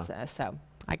 Yeah. So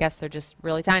I guess they're just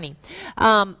really tiny.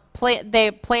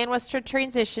 The plan was to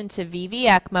transition to VV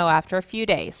ECMO after a few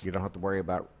days. You don't have to worry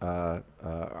about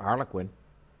Harlequin.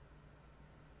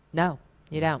 No,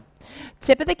 you don't.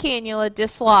 Tip of the cannula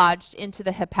dislodged into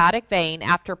the hepatic vein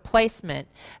after placement.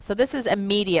 So this is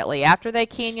immediately. After they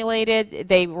cannulated,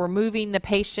 they were moving the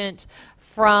patient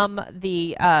from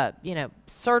the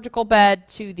surgical bed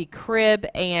to the crib,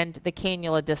 and the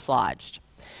cannula dislodged.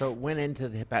 So it went into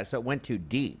the hepatic, so it went too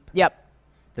deep. Yep.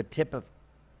 The tip of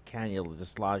cannula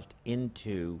dislodged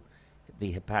into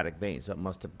the hepatic vein, so it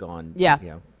must have gone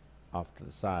off to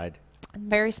the side.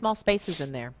 Very small spaces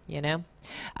in there,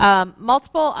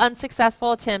 Multiple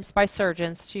unsuccessful attempts by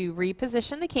surgeons to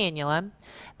reposition the cannula.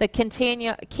 The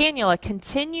cannula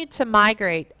continued to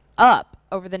migrate up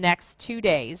over the next 2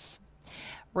 days.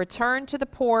 Return to the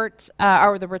port,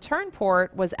 the return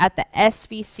port was at the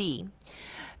SVC.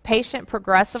 Patient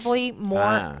progressively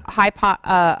more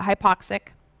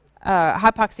hypoxemic,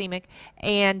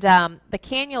 and the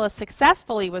cannula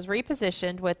successfully was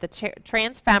repositioned with the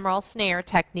transfemoral snare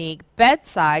technique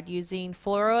bedside using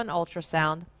fluoro and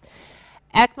ultrasound.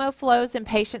 ECMO flows and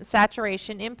patient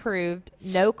saturation improved.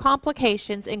 No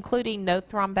complications, including no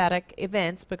thrombotic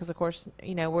events, because of course,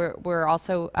 we're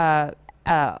also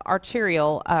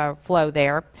arterial flow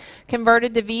there.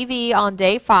 Converted to VV on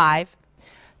day 5.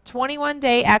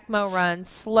 21-day ECMO run,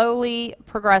 slowly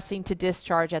progressing to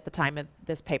discharge at the time of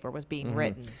this paper was being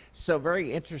written. So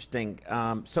very interesting.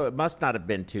 So it must not have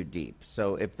been too deep.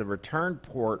 So if the return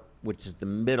port, which is the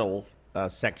middle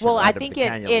section, well, right, I think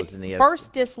it was in the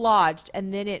first dislodged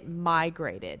and then it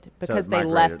migrated because they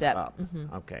left it up.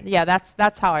 Okay. Yeah,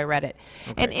 that's how I read it.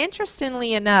 Okay. And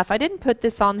interestingly enough, I didn't put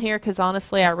this on here because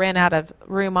honestly I ran out of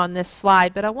room on this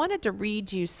slide, but I wanted to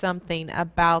read you something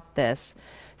about this.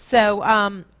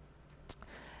 So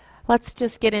let's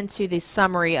just get into the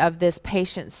summary of this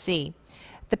patient C.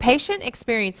 The patient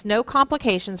experienced no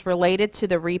complications related to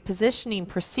the repositioning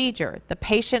procedure. The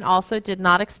patient also did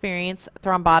not experience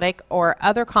thrombotic or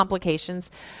other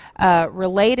complications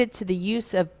related to the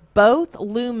use of both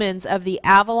lumens of the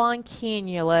Avalon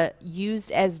cannula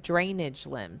used as drainage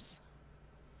limbs.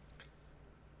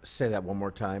 Say that one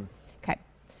more time. Okay.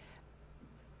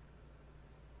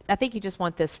 I think you just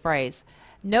want this phrase.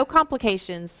 No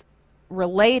complications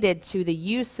related to the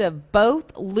use of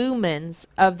both lumens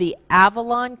of the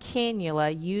Avalon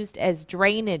cannula used as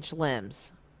drainage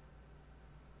limbs.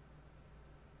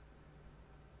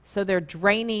 So they're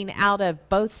draining out of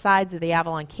both sides of the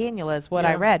Avalon cannula is what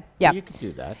I read. Yeah. You could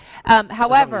do that.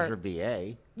 However, as long as you're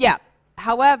VA. Yeah.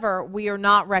 However, we are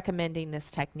not recommending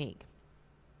this technique.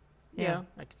 Yeah,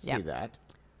 I could see that.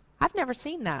 I've never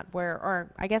seen that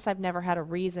or I guess I've never had a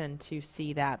reason to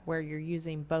see that where you're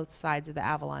using both sides of the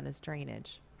Avalon as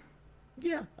drainage.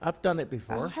 Yeah, I've done it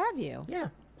before. Oh, have you? Yeah.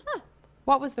 Huh.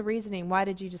 What was the reasoning? Why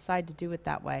did you decide to do it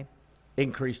that way?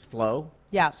 Increased flow.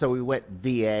 Yeah. So we went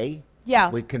VA. Yeah.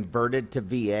 We converted to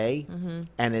VA.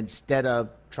 And instead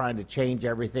of trying to change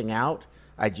everything out,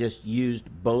 I just used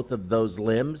both of those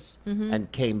limbs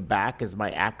and came back as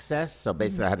my access. So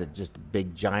basically I had just a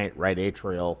big giant right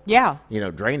atrial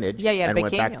drainage. Yeah, and big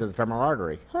went back to the femoral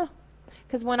artery. Huh.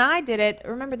 Because when I did it,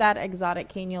 remember that exotic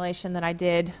cannulation that I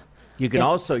did You can Yes.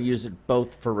 also use it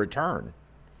both for return.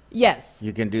 Yes.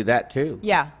 You can do that too.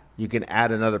 Yeah. You can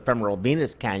add another femoral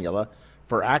venous cannula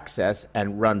for access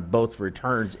and run both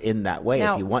returns in that way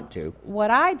Now, if you want to. What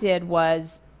I did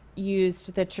was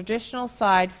used the traditional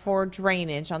side for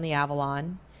drainage on the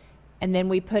Avalon, and then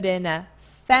we put in a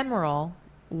femoral,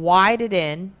 widened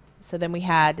in, so then we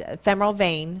had a femoral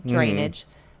vein drainage.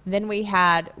 Then we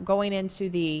had going into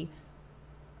the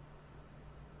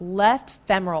left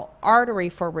femoral artery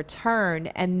for return,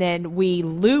 and then we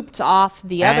looped off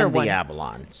the other And one. the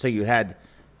Avalon. So you had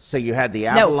the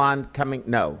Avalon coming.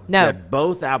 No. No. You had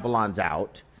both Avalons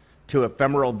out to a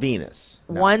femoral venous.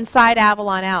 No. One side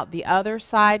Avalon out. The other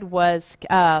side was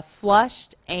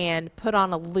flushed and put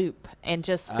on a loop and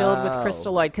just filled with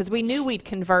crystalloid because we knew we'd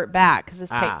convert back.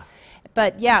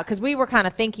 But yeah, because we were kind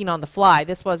of thinking on the fly.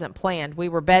 This wasn't planned. We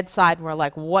were bedside and we're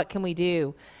like, what can we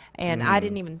do? And I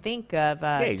didn't even think of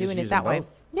you doing just it use that them way. both.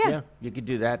 Yeah. You could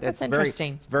do that. That's It's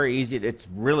interesting. It's very easy. It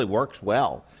really works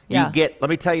well. Yeah. Let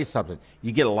me tell you something.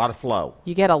 You get a lot of flow.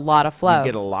 You get a lot of flow.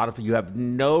 You have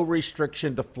no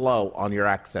restriction to flow on your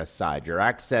access side. Your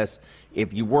access,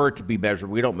 if you were to be measured,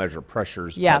 we don't measure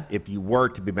pressures, Yeah. but if you were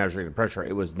to be measuring the pressure,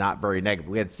 it was not very negative.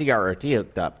 We had CRT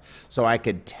hooked up, so I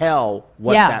could tell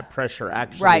what Yeah. that pressure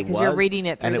actually was. Right, 'cause you're reading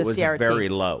it through and the it was CRT. very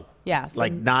low. Yeah, so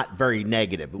like not very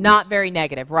negative. It Not was- very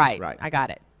negative. Right. Right. I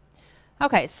got it.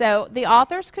 Okay, so the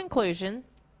author's conclusion,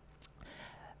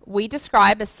 we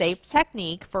describe a safe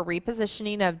technique for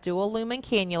repositioning of dual lumen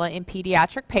cannula in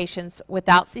pediatric patients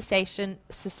without cessation.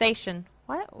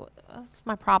 What's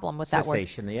my problem with that word?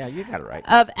 Cessation. Yeah, you got it right.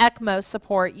 Of ECMO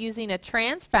support using a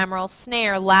transfemoral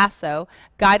snare lasso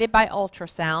guided by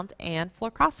ultrasound and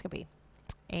fluoroscopy.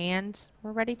 And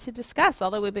we're ready to discuss,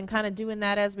 although we've been kind of doing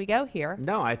that as we go here.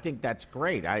 No, I think that's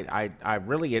great. I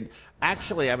really,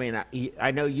 actually, I mean,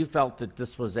 I know you felt that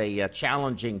this was a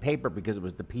challenging paper because it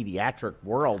was the pediatric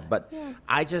world, but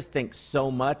I just think so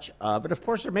much of it. Of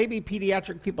course, there may be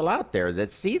pediatric people out there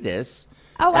that see this.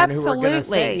 Oh, and who are going to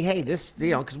absolutely. say, hey, this,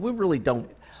 because we really don't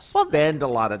spend a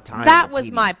lot of time That in the was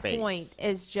PD my space. point,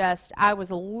 is just I was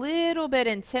a little bit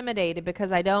intimidated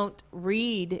because I don't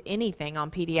read anything on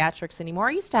pediatrics anymore.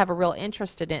 I used to have a real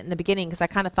interest in it in the beginning because I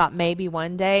kind of thought maybe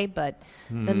one day, but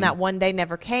then that one day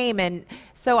never came. And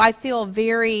so I feel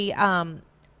very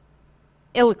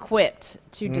ill-equipped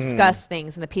to discuss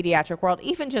things in the pediatric world.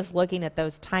 Even just looking at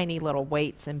those tiny little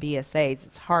weights and BSAs,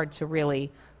 it's hard to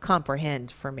really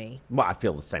comprehend for me. Well, I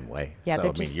feel the same way. Yeah, so,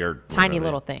 they're I mean, just you're tiny really-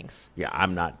 little things. Yeah,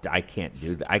 I can't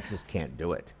do that. I just can't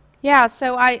do it. Yeah,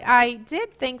 so I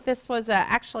did think this was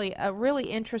actually a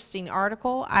really interesting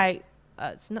article.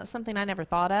 It's not something I never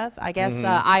thought of. I guess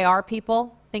IR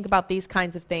people think about these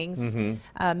kinds of things,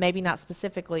 maybe not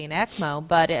specifically in ECMO,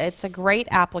 but it's a great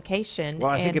application. Well,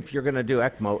 I think if you're going to do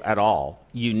ECMO at all,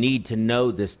 you need to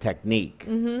know this technique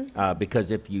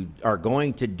because if you are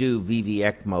going to do VV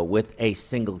ECMO with a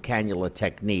single cannula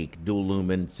technique, dual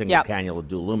lumen, single cannula,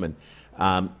 dual lumen,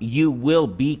 you will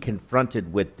be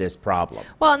confronted with this problem.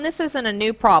 Well, and this isn't a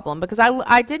new problem because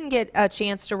I didn't get a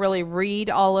chance to really read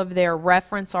all of their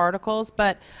reference articles,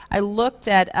 but I looked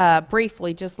at,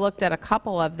 briefly, just looked at a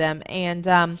couple of them,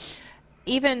 and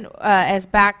even as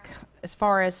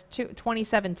far as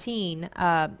 2017,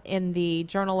 in the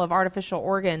Journal of Artificial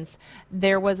Organs,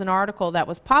 there was an article that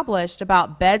was published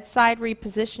about bedside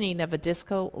repositioning of a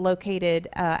dislocated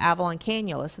Avalon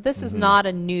cannula. So this is not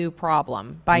a new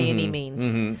problem by any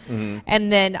means.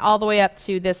 And then all the way up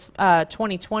to this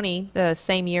 2020, the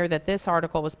same year that this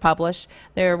article was published,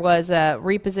 there was a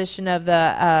reposition of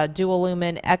the dual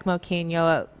lumen ECMO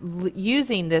cannula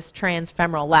using this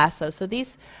transfemoral lasso. So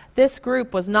this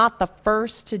group was not the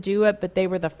first to do it, but they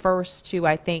were the first to,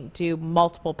 I think, do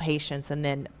multiple patients and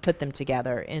then put them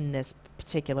together in this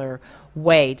particular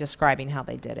way, describing how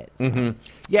they did it. So,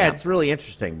 Yeah, it's really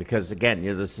interesting because again,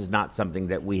 this is not something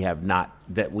that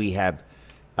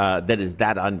that is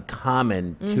that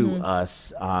uncommon to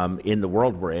us in the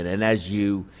world we're in. And as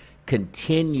you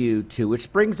continue to,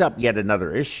 which brings up yet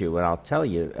another issue, and I'll tell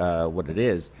you what it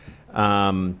is.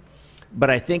 But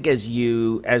I think as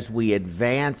we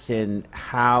advance in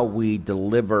how we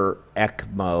deliver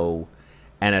ECMO,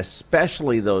 and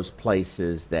especially those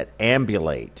places that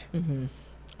ambulate,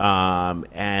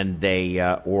 and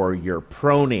they or you're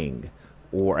proning,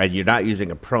 and you're not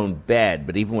using a prone bed,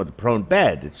 but even with a prone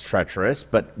bed, it's treacherous.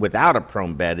 But without a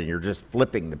prone bed, and you're just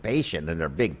flipping the patient, and they're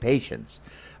big patients,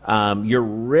 your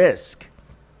risk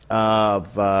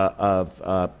of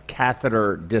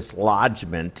catheter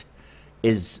dislodgement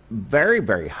is very,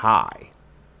 very high.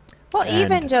 Well,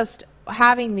 even just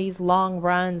having these long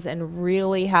runs and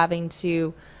really having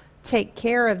to take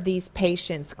care of these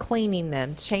patients, cleaning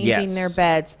them, changing their Yes.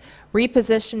 beds,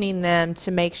 repositioning them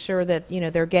to make sure that,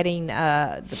 they're getting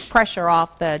the pressure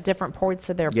off the different parts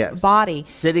of their Yes. body.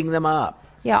 Sitting them up.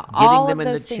 Yeah, Getting all them of in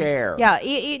the those things. chair. Yeah,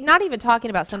 not even talking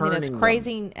about something as Turning them.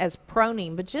 crazy as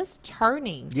proning, but just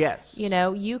turning. Yes.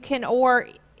 You can, or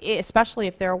especially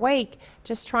if they're awake,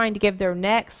 just trying to give their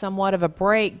neck somewhat of a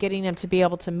break, getting them to be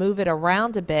able to move it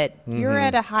around a bit. You're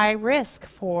at a high risk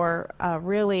for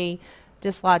really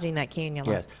dislodging that cannula.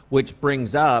 Yes. Which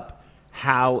brings up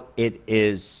how it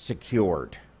is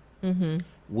secured.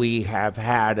 We have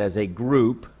had, as a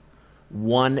group,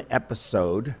 one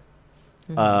episode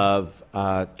of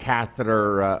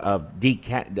catheter of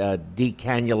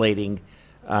decannulating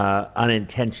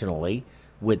unintentionally,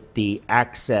 with the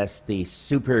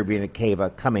superior vena cava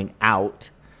coming out.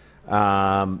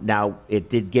 Now, it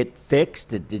did get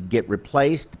fixed. It did get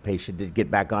replaced. The patient did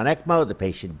get back on ECMO. The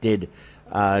patient did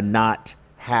not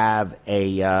have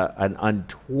an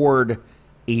untoward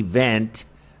event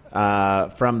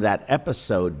from that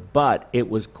episode, but it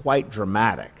was quite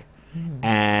dramatic.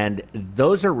 And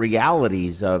those are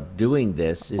realities of doing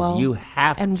this, is you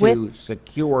have to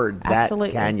secure that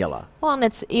cannula. Well, and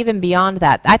it's even beyond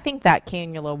that. I think that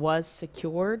cannula was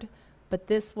secured, but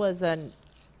this was an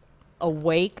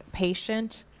awake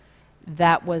patient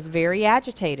that was very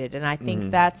agitated, and I think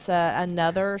that's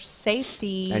another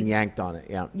safety. And yanked on it,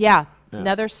 yeah. Yeah,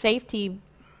 another safety,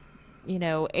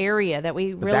 area that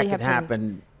we really have to.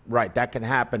 Happen, right? That can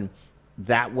happen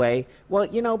that way.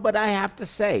 Well, but I have to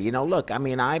say, look, I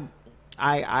mean, I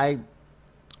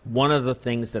one of the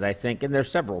things that I think, and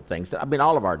there's several things that, I mean,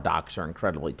 all of our docs are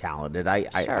incredibly talented.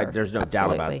 There's no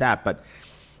doubt about that. But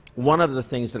one of the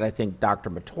things that I think Dr.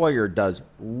 Matoyer does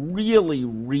really,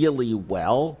 really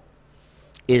well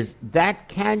is that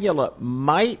cannula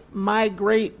might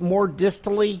migrate more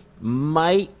distally,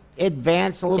 might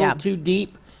advance a little too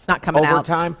deep. It's not coming out. Over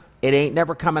time, it ain't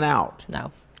never coming out.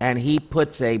 No. And he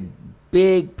puts a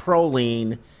big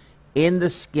proline in the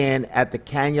skin at the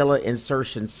cannula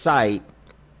insertion site,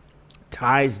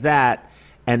 ties that,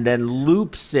 and then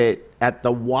loops it at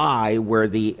the Y where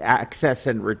the access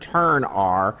and return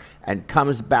are, and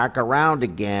comes back around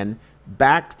again,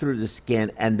 back through the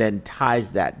skin, and then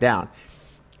ties that down.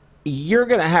 You're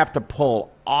going to have to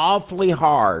pull awfully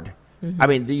hard. I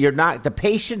mean, the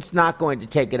patient's not going to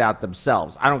take it out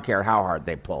themselves. I don't care how hard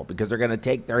they pull, because they're going to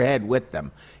take their head with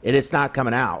them, and it's not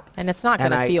coming out. And it's not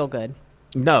going to feel good.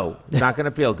 No, it's not going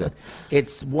to feel good.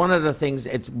 It's one of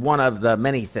the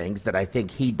many things that I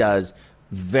think he does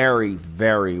very,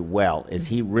 very well, is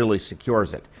he really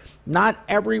secures it. Not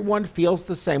everyone feels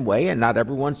the same way, and not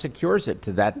everyone secures it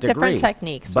to that degree. Different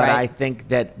techniques, but right? I think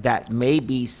that may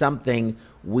be something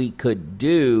we could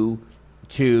do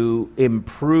to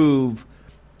improve.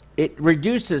 It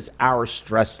reduces our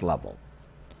stress level.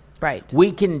 Right.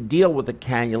 We can deal with a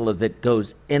cannula that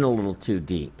goes in a little too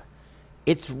deep.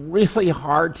 It's really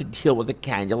hard to deal with a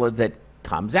cannula that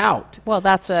comes out. Well,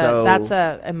 that's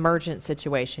a emergent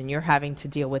situation. You're having to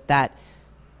deal with that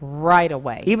right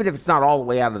away. Even if it's not all the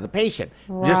way out of the patient,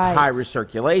 just high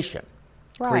recirculation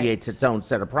creates its own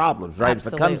set of problems, right?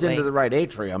 Absolutely. If it comes into the right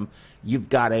atrium, you've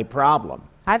got a problem.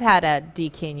 I've had a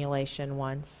decannulation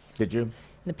once. Did you? In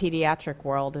the pediatric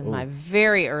world, in my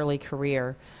very early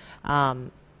career.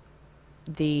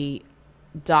 The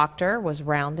doctor was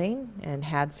rounding and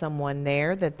had someone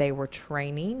there that they were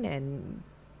training, and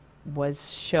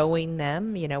was showing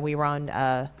them, we were on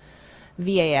VA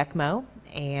ECMO,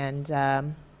 and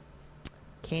arterial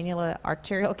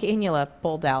cannula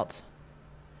pulled out,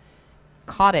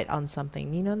 caught it on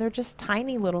something. They're just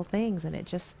tiny little things, and it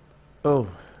just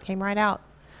came right out.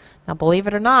 Now, believe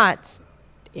it or not,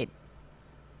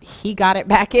 he got it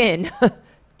back in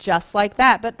just like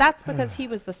that. But that's because he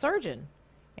was the surgeon,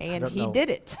 and he did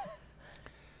it.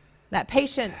 That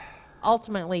patient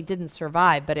ultimately didn't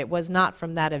survive, but it was not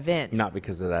from that event. Not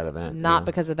because of that event. Not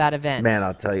because of that event. Man,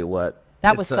 I'll tell you what.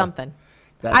 That was something.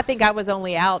 I think I was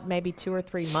only out maybe 2 or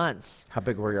 3 months. How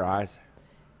big were your eyes?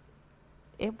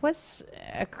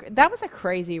 That was a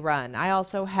crazy run. I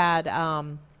also had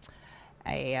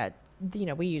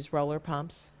we use roller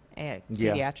pumps at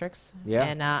pediatrics. Yeah.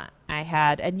 And I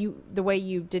had, the way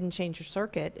you didn't change your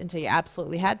circuit until you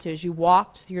absolutely had to is you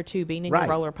walked your tubing and your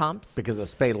roller pumps. Because of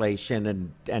spallation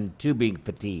and tubing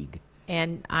fatigue.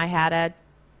 And I had a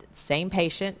same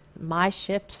patient, my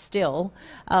shift still,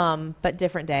 but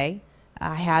different day.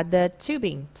 I had the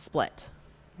tubing split.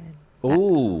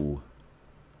 Ooh.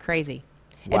 Crazy.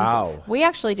 Wow. And we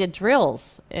actually did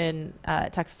drills in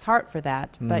Texas Heart for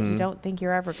that, but you don't think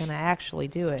you're ever going to actually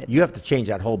do it. You have to change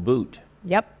that whole boot.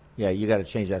 Yep. Yeah, you got to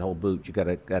change that whole boot. You got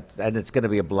to, and it's going to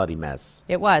be a bloody mess.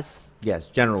 It was. Yes,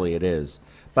 generally it is.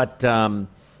 But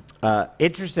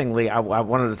interestingly, I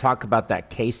wanted to talk about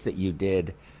that case that you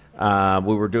did.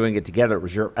 We were doing it together. It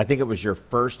was I think it was your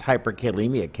first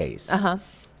hyperkalemia case.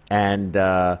 And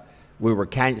we were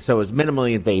so it was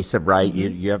minimally invasive, right?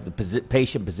 You have the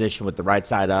patient position with the right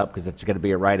side up because it's going to be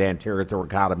a right anterior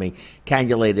thoracotomy,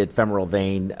 cannulated femoral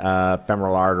vein,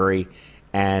 femoral artery.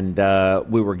 And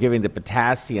we were giving the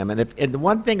potassium. And the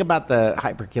one thing about the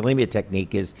hyperkalemia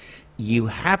technique is you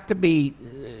have to be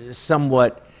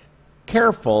somewhat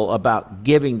careful about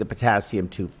giving the potassium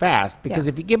too fast, because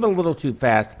if you give it a little too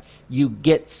fast, you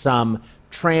get some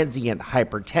transient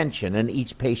hypertension, and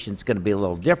each patient's going to be a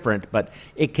little different, but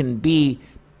it can be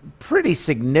pretty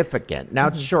significant. Now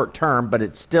it's short term, but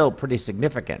it's still pretty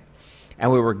significant. And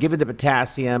we were giving the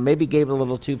potassium, maybe gave it a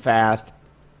little too fast,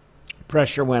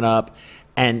 pressure went up,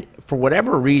 and for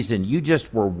whatever reason, you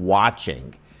just were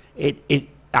watching it.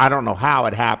 I don't know how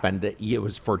it happened. It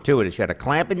was fortuitous. You had a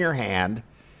clamp in your hand,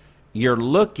 you're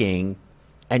looking,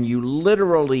 and you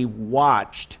literally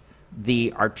watched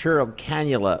the arterial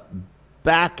cannula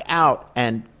back out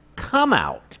and come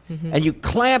out, and you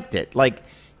clamped it like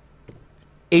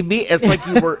it's like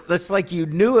you were. It's like you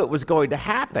knew it was going to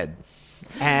happen,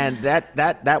 and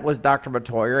that was Dr.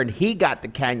 Matoyer, and he got the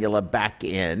cannula back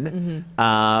in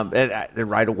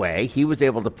right away. He was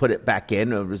able to put it back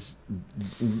in. It was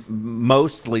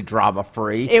mostly drama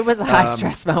free. It was a high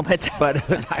stress moment, but it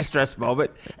was a high stress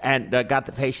moment, and got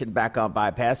the patient back on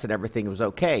bypass, and everything was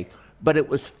okay. But it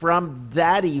was from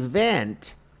that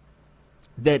event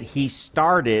that he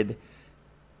started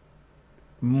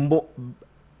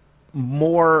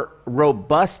more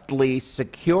robustly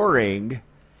securing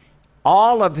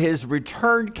all of his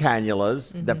return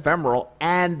cannulas, the femoral,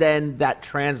 and then that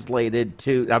translated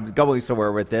to, I'm going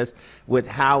somewhere with this, with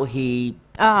how he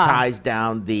ties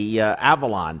down the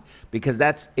Avalon, because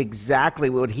that's exactly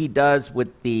what he does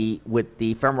with the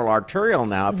femoral arterial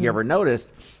now. If you ever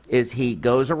noticed, is he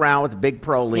goes around with a big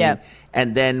proline,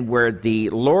 and then where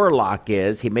the lower lock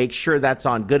is, he makes sure that's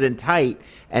on good and tight,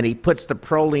 and he puts the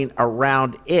proline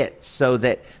around it so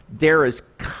that there is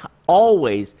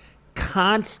always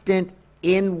constant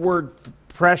inward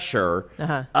pressure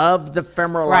of the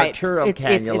femoral arterial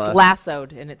cannula. It's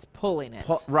lassoed and it's pulling it.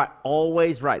 Right,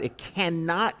 always right. It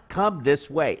cannot come this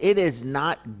way. It is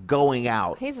not going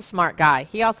out. He's a smart guy.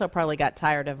 He also probably got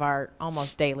tired of our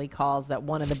almost daily calls that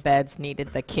one of the beds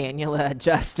needed the cannula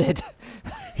adjusted.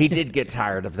 He did get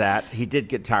tired of that. He did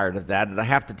get tired of that. And I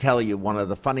have to tell you, one of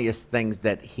the funniest things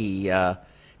that he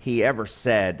ever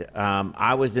said,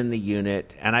 I was in the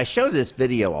unit, and I show this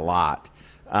video a lot,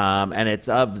 and it's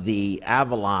of the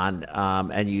Avalon,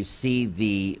 and you see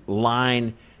the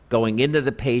line going into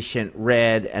the patient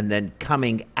red and then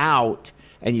coming out,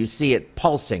 and you see it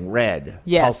pulsing red,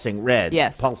 pulsing red,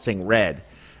 pulsing red.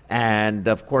 And,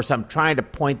 of course, I'm trying to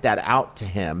point that out to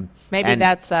him. Maybe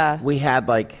that's we had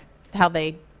like how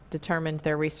they determined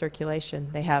their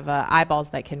recirculation. They have eyeballs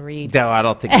that can read. No, I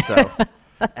don't think so.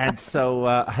 And so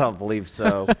I don't believe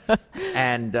so.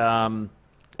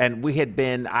 And we had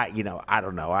been, I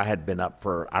don't know. I had been up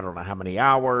for I don't know how many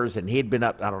hours, and he'd been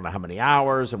up I don't know how many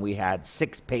hours, and we had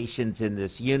 6 patients in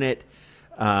this unit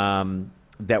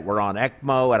that were on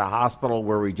ECMO at a hospital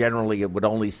where we generally would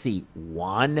only see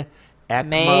 1 ECMO,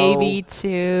 maybe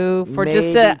 2 for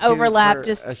just to overlap,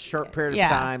 just a short period of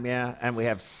time, and we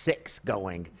have 6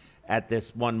 going at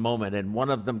this one moment, and one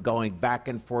of them going back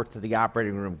and forth to the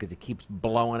operating room because he keeps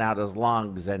blowing out his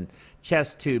lungs, and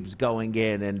chest tubes going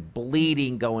in and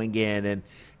bleeding going in,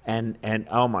 and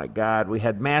oh my God, we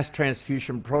had mass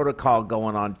transfusion protocol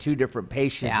going on 2 different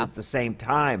patients at the same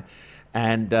time.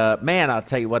 And man, I'll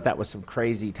tell you what, that was some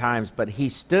crazy times. But he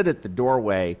stood at the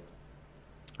doorway,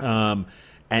 and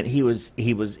he was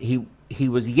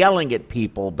yelling at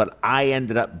people, but I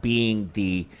ended up being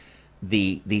the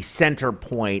center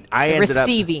point. I ended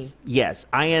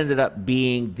up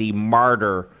being the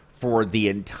martyr for the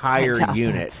entire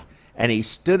unit. And he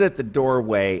stood at the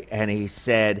doorway and he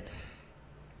said,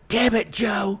 "Damn it,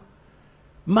 Joe,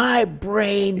 my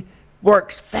brain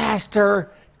works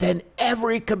faster than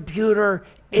every computer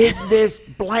in this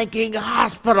blanking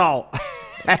hospital."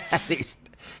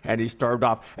 And he stormed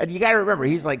off. And you got to remember,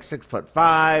 he's like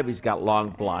 6'5". He's got long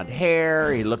blonde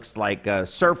hair. He looks like a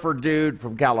surfer dude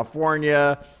from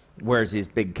California. Wears these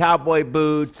big cowboy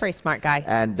boots. He's a pretty smart guy.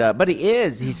 And but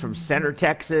he's from Center,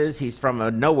 Texas. He's from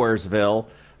Nowheresville,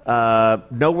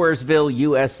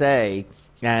 USA.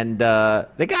 And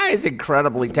the guy is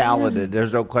incredibly talented.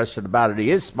 There's no question about it.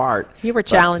 He is smart. You were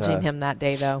challenging him that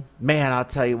day, though. Man, I'll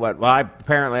tell you what. Well,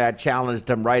 apparently I challenged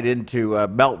him right into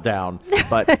meltdown.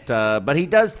 But he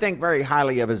does think very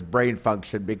highly of his brain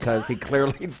function, because he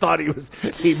clearly thought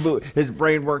his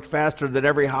brain worked faster than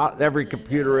every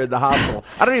computer in the hospital.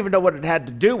 I don't even know what it had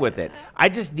to do with it. I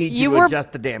just need you to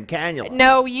adjust the damn cannula.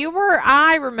 No,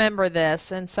 I remember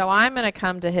this, and so I'm going to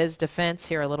come to his defense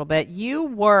here a little bit. You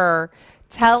were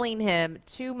telling him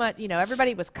too much.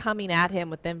 Everybody was coming at him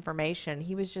with information.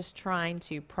 He was just trying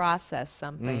to process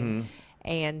something.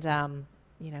 And,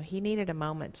 he needed a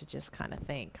moment to just kind of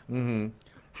think.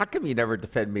 How come you never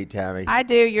defend me, Tammy? I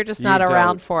do. You're just not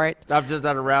around for it. I'm just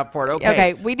not around for it. Okay.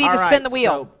 Okay. We need to spin the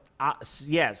wheel. So,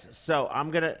 yes. So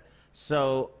I'm going to,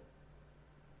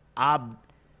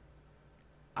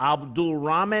 Abdul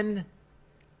Rahman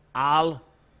Al-Humiani.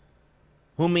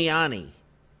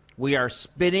 We are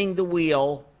spinning the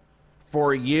wheel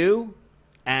for you,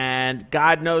 and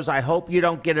God knows I hope you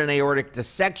don't get an aortic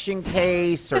dissection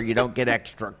case, or you don't get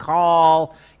extra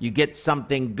call. You get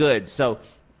something good. So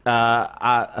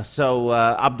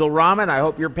Abdul Rahman, I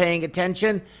hope you're paying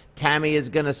attention. Tammy is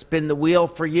going to spin the wheel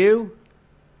for you.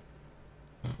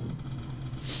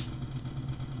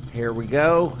 Here we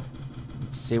go.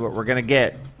 Let's see what we're going to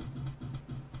get.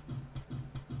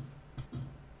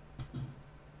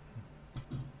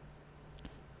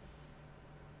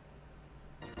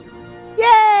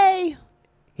 Yay!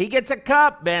 He gets a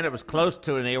cup. Man, it was close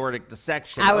to an aortic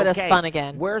dissection. I would have spun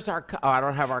again. Where's our cup? Oh, I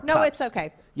don't have our cups. No, it's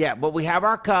okay. Yeah, but we have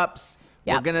our cups.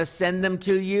 Yep. We're going to send them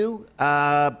to you.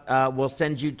 We'll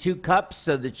send you 2 cups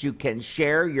so that you can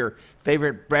share your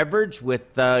favorite beverage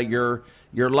with your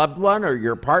loved one or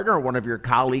your partner or one of your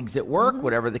colleagues at work,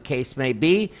 whatever the case may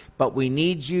be. But we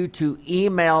need you to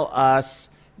email us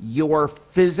your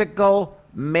physical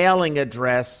mailing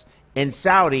address in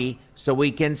Saudi so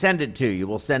we can send it to you.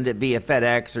 We'll send it via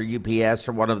FedEx or UPS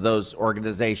or one of those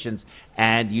organizations,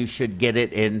 and you should get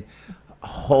it in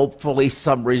hopefully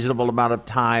some reasonable amount of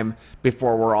time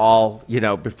before we're all,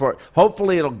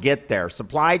 hopefully it'll get there.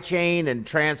 Supply chain and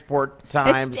transport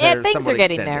times things are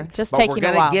getting there. Just taking a while.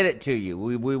 We're going to get it to you.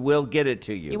 We will get it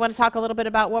to you. You want to talk a little bit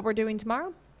about what we're doing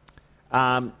tomorrow?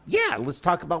 Yeah, let's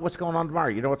talk about what's going on tomorrow.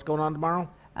 You know what's going on tomorrow?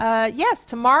 Yes,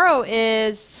 tomorrow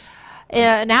is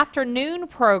an afternoon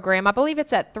program. I believe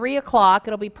it's at 3 o'clock.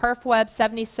 It'll be PerfWeb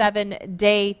 77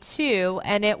 Day 2,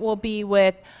 and it will be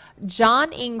with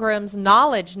John Ingram's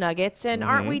Knowledge Nuggets. And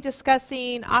aren't we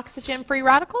discussing oxygen-free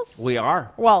radicals? We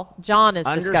are. Well, John is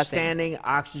discussing. Understanding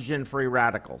oxygen-free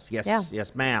radicals. Yes,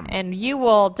 yes, ma'am. And you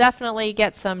will definitely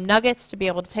get some nuggets to be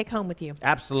able to take home with you.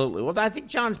 Absolutely. Well, I think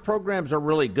John's programs are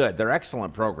really good. They're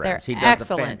excellent programs. He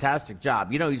does a fantastic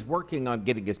job. He's working on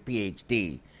getting his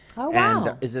PhD. Oh, wow.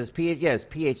 And is his PhD? Yeah, his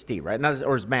PhD, right?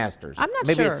 Or his master's. I'm not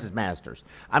sure. Maybe it's his master's.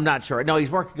 I'm not sure. No,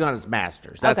 he's working on his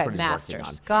master's. That's what he's working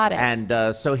on. Got it.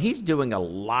 And so he's doing a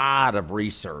lot of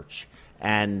research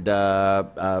and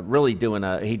really doing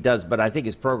he does, but I think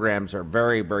his programs are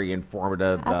very, very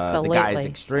informative. Absolutely. The guy is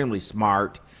extremely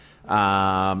smart.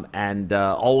 And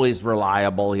always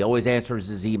reliable. He always answers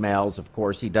his emails. Of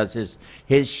course, he does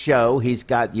his show. You've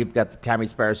got the Tammy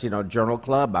Sparacino Journal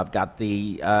Club. I've got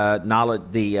the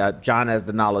John has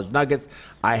the Knowledge Nuggets.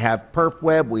 I have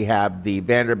PerfWeb. We have the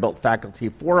Vanderbilt Faculty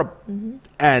Forum,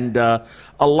 and a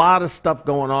lot of stuff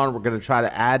going on. We're going to try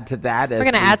to add to that. We're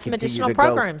going to add some additional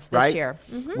programs this year.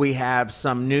 We have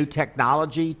some new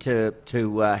technology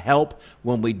to help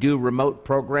when we do remote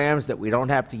programs that we don't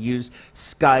have to use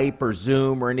Skype or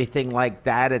Zoom or anything like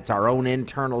that. It's our own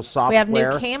internal software. We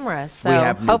have new cameras,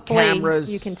 so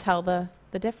hopefully you can tell the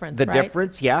difference,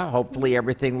 difference, yeah. Hopefully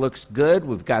everything looks good.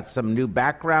 We've got some new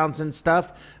backgrounds and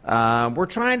stuff. We're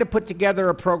trying to put together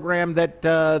a program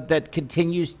that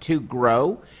continues to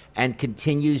grow and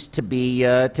continues to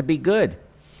be good.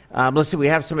 Let's see. We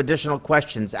have some additional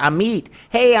questions. Amit,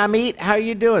 hey Amit, how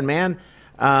you doing, man?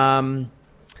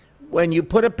 When you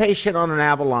put a patient on an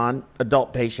Avalon,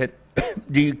 adult patient,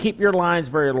 do you keep your lines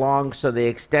very long so they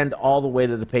extend all the way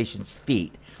to the patient's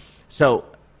feet? So,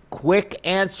 quick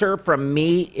answer from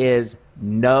me is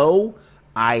no.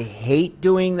 I hate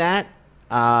doing that.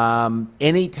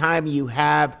 Anytime you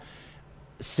have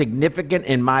significant,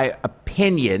 in my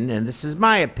opinion, and this is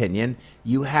my opinion,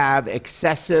 you have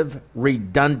excessive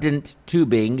redundant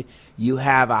tubing, you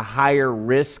have a higher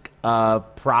risk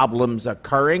of problems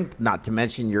occurring, not to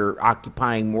mention you're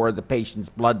occupying more of the patient's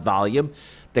blood volume.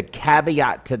 The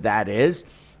caveat to that is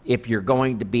if you're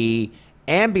going to be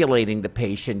ambulating the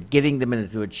patient, getting them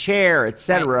into a chair,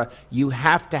 etc., you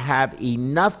have to have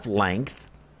enough length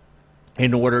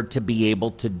in order to be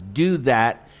able to do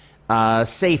that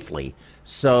safely.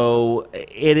 So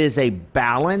it is a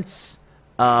balance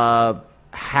of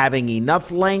having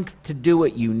enough length to do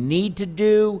what you need to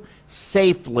do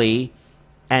safely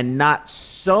and not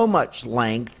so much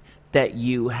length that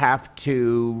you have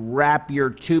to wrap your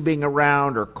tubing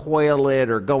around or coil it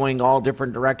or going all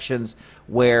different directions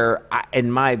where, in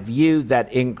my view,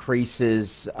 that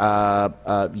increases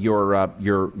your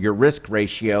risk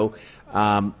ratio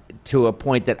to a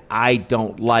point that I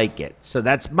don't like it. So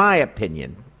that's my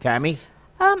opinion. Tammy?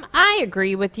 I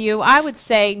agree with you. I would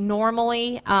say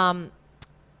normally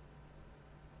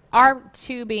our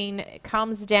tubing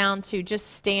comes down to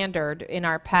just standard in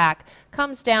our pack,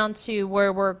 comes down to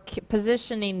where we're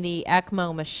positioning the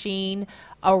ECMO machine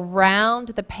around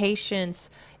the patient's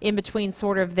in between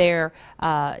sort of their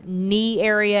knee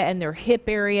area and their hip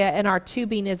area, and our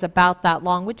tubing is about that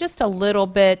long with just a little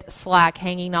bit slack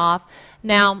hanging off.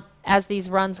 Now, as these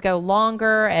runs go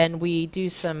longer and we do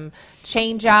some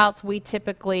change outs, we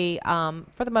typically,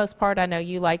 for the most part, I know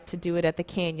you like to do it at the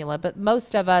cannula, but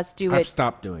most of us do I've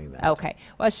stopped doing that. Okay.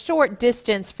 Well, a short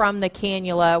distance from the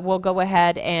cannula, we'll go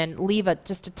ahead and leave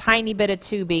just a tiny bit of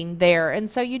tubing there. And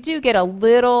so you do get a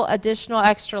little additional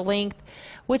extra length,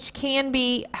 which can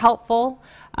be helpful.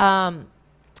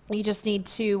 You just need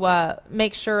to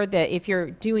make sure that if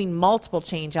you're doing multiple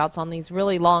change outs on these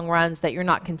really long runs that you're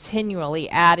not continually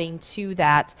adding to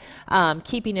that,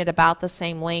 keeping it about the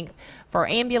same length for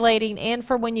ambulating and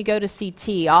for when you go to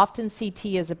CT. Often CT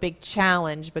is a big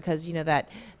challenge because, you know, that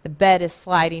the bed is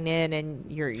sliding in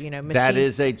and you're, you know, machines. That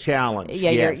is a challenge.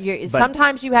 Yeah, yes.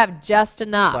 Sometimes you have just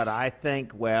enough. But I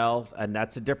think, well, and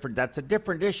that's a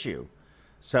different issue.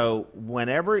 So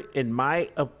whenever, in my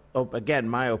again,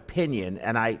 my opinion,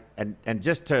 and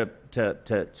just to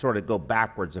sort of go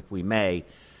backwards, if we may,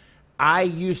 I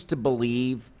used to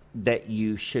believe that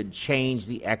you should change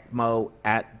the ECMO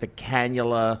at the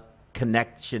cannula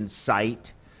connection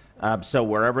site. So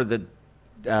wherever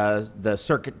the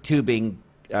circuit tubing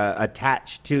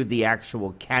attached to the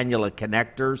actual cannula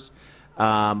connectors,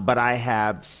 but I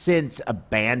have since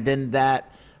abandoned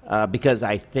that because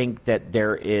I think that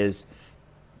there is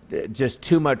just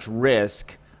too much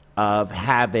risk of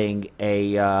having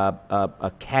a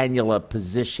cannula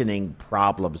positioning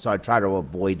problem. So I try to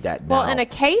avoid that now. Well, and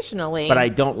occasionally. But I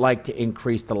don't like to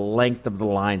increase the length of the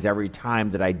lines every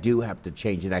time that I do have to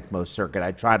change an ECMO circuit.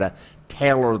 I try to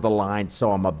tailor the line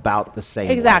so I'm about the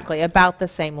same Exactly, length. about the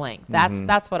same length.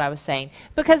 That's what I was saying.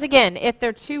 Because again, if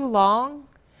they're too long,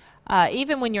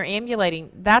 even when you're ambulating,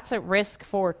 that's a risk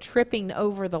for tripping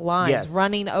over the lines, Yes.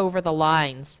 running over the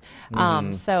lines.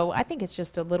 So I think it's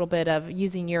just a little bit of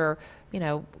using your, you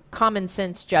know, common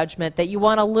sense judgment that you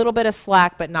want a little bit of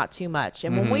slack, but not too much.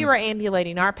 And when we were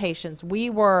ambulating our patients, we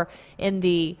were in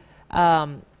the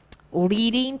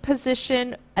leading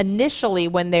position initially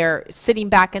when they're sitting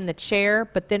back in the chair,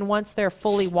 but then once they're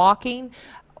fully walking,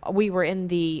 we were in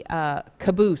the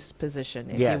caboose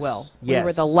position, if you will. We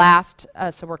were the last,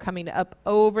 so we're coming up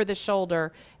over the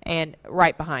shoulder and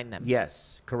right behind them.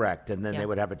 Yes, correct. And then they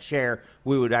would have a chair.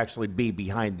 We would actually be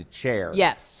behind the chair.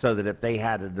 Yes. So that if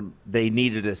they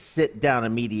needed to sit down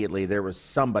immediately, there was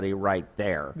somebody right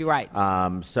there. You're right.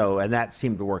 And that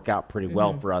seemed to work out pretty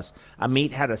well for us.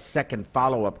 Amit had a second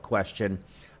follow-up question.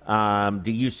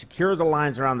 Do you secure the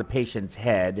lines around the patient's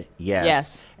head? Yes.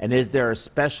 Yes. And is there a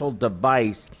special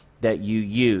device that you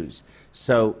use?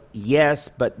 So yes,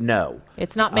 but no.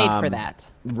 It's not made for that.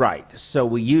 Right. So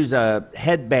we use a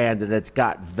headband that's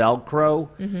got Velcro.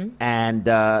 And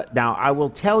now I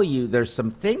will tell you, there's some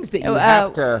things that you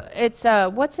have to. It's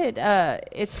what's it?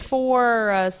 It's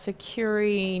for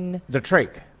securing The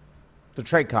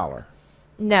trach collar.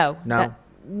 No. No?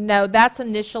 No, that's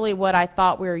initially what I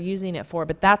thought we were using it for,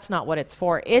 but that's not what it's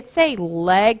for. It's a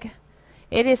leg.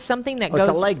 It is something that goes.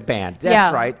 It's a leg band.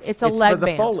 That's right. It's a leg for the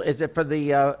band. Is it for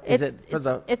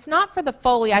the? It's not for the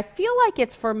Foley. I feel like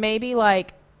it's for maybe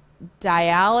like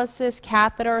dialysis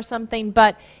catheter or something,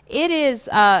 but it is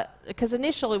because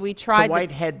initially we tried the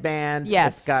white headband.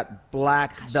 Yes. It's got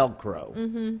black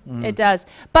Velcro. It does,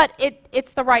 but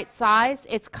it's the right size.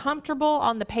 It's comfortable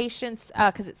on the patients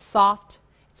because it's soft.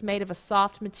 It's made of a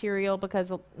soft material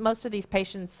because most of these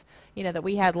patients, you know, that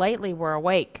we had lately were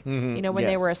awake. You know, when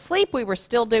they were asleep, we were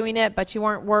still doing it, but you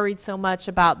weren't worried so much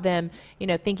about them, you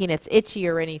know, thinking it's itchy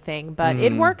or anything. But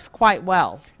it works quite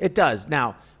well. It does.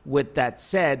 Now, with that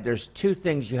said, there's two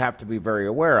things you have to be very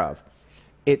aware of.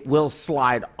 It will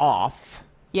slide off.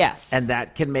 Yes. And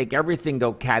that can make everything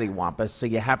go cattywampus, so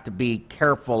you have to be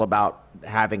careful about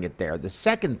having it there. The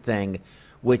second thing,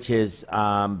 which is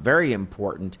very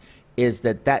important, is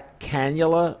that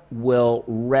cannula will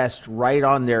rest right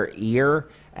on their ear,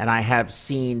 and I have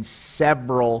seen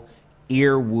several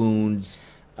ear wounds,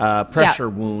 pressure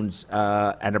wounds,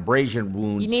 and abrasion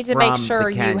wounds. You need to make sure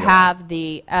you have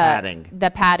the padding. The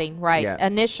padding, right? Yeah.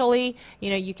 Initially,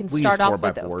 you can We start use off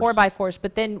with 4x4s. 4x4s,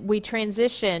 but then we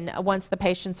transition once the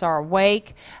patients are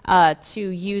awake to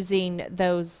using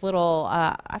those little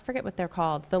I forget what they're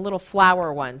called, the little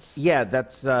flower ones. Yeah,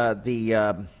 that's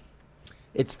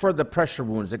it's for the pressure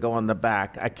wounds that go on the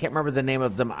back. I can't remember the name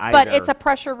of them either. But it's a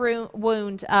pressure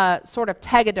wound, sort of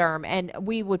tegaderm, and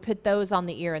we would put those on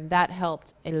the ear, and that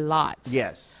helped a lot.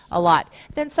 Yes. A lot.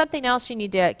 Then something else you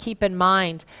need to keep in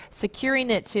mind,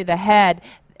 securing it to the head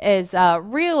is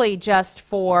really just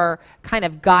for kind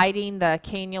of guiding the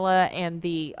cannula and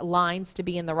the lines to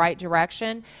be in the right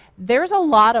direction. There's a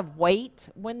lot of weight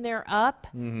when they're up.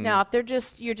 Now, if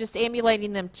you're just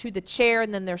ambulating them to the chair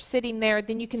and then they're sitting there,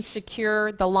 then you can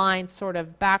secure the line sort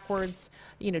of backwards,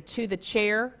 to the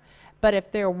chair. But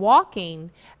if they're walking,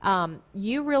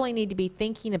 you really need to be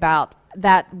thinking about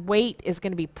that weight is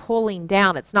going to be pulling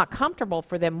down. It's not comfortable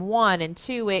for them, one, and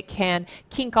two, it can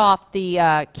kink off the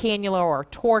cannula or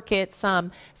torque it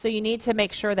some. So you need to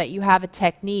make sure that you have a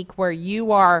technique where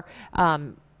you are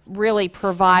really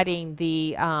providing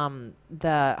the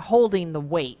holding the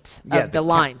weight of the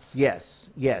lines. Yes.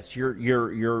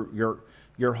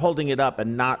 You're holding it up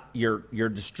and not you're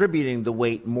distributing the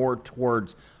weight more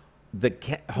towards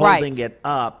holding it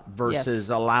up versus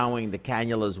allowing the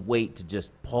cannula's weight to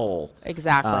just pull.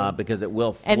 Exactly. Because it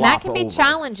will flop And that can be over.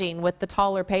 challenging with the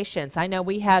taller patients. I know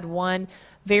we had one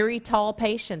very tall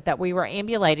patient that we were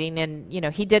ambulating, and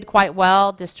he did quite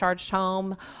well, discharged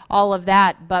home, all of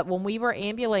that. But when we were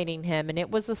ambulating him, and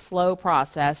it was a slow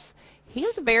process, he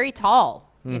was very tall.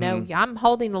 I'm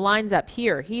holding the lines up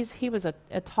here. He was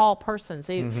a tall person.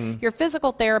 So your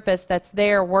physical therapist that's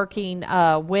there working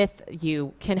with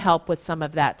you can help with some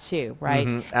of that too,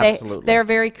 right? Absolutely. They're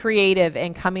very creative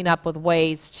in coming up with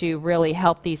ways to really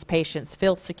help these patients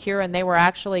feel secure, and they were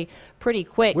actually pretty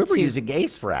quick. We were using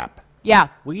ACE wrap. Yeah.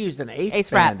 We used an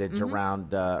ACE wrap. bandage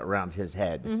around his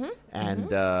head. And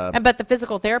but the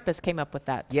physical therapist came up with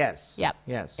that. yes. Yep.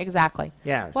 Yes. Exactly.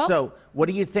 Yeah. Well, So what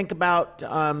do you think about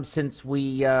since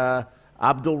we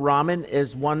Abdul Rahman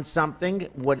is one something?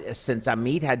 Since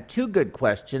Amit had two good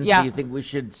questions, do you think we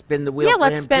should spin the wheel? Yeah, for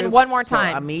let's him spin too? one more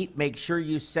time. So Amit, make sure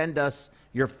you send us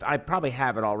I probably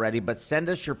have it already, but send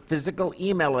us your physical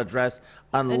email address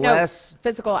unless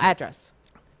physical address.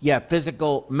 Yeah,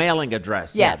 physical mailing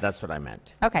address. Yes. Yeah, that's what I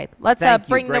meant. Okay, let's Thank you.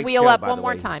 bring the Great wheel show, up by one the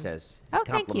more way, he time. says. Oh,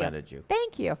 He thank you. complimented you.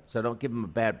 Thank you. So don't give him a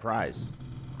bad prize.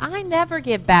 I never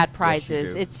give bad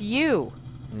prizes. do. It's you.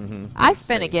 I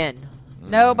spin again.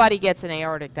 Nobody gets an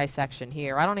aortic dissection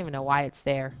here. I don't even know why it's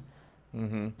there.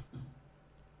 Nope.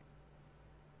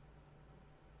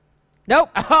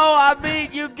 Oh, I mean,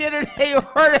 you get an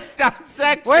aortic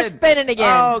dissection. We're spinning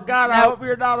again. Oh, God, I hope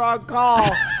you're not on call.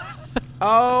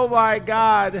 Oh, my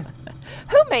God.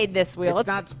 Who made this wheel? It's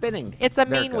not spinning. It's a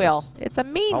There it mean goes. wheel. It's a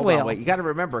mean Hold wheel. on, wait. You got to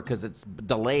remember because it's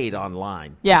delayed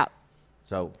online. Yeah.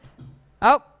 So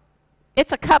Oh,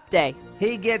 it's a cup day.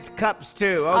 he gets cups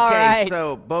too. Okay, All right.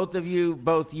 so both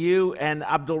you and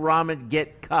Abdul Rahman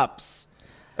get cups.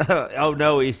 Oh,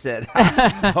 no, he said.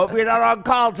 Hope you're not on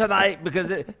call tonight because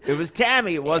it was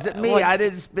Tammy. It wasn't me. well, I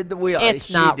didn't spin the wheel. it's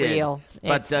She not did. real.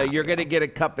 But It's not you're going to get a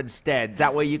cup instead.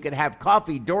 That way you can have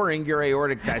coffee during your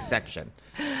aortic dissection.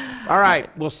 All right.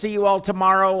 We'll see you all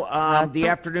tomorrow. The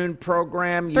afternoon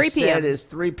program, you 3 said, p.m. is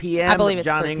 3 p.m. I believe it's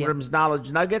John 3 p.m. Ingram's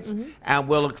Knowledge Nuggets. And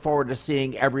we'll look forward to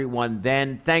seeing everyone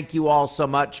then. Thank you all so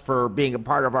much for being a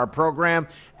part of our program.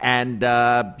 And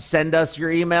send us your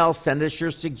emails. Send us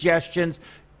your suggestions.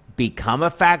 Become a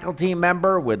faculty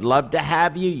member. We'd love to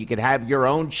have you. You could have your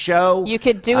own show. You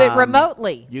could do it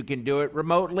remotely. You can do it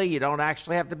remotely. You don't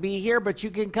actually have to be here, but you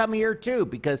can come here too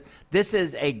because this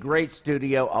is a great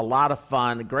studio, a lot of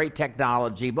fun, great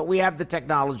technology, but we have the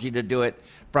technology to do it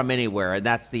from anywhere, and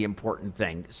that's the important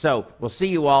thing. So we'll see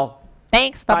you all.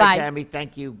 Thanks. Bye, Bye-bye. Tammy.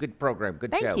 Thank you. Good program.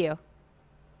 Good show. Thank you.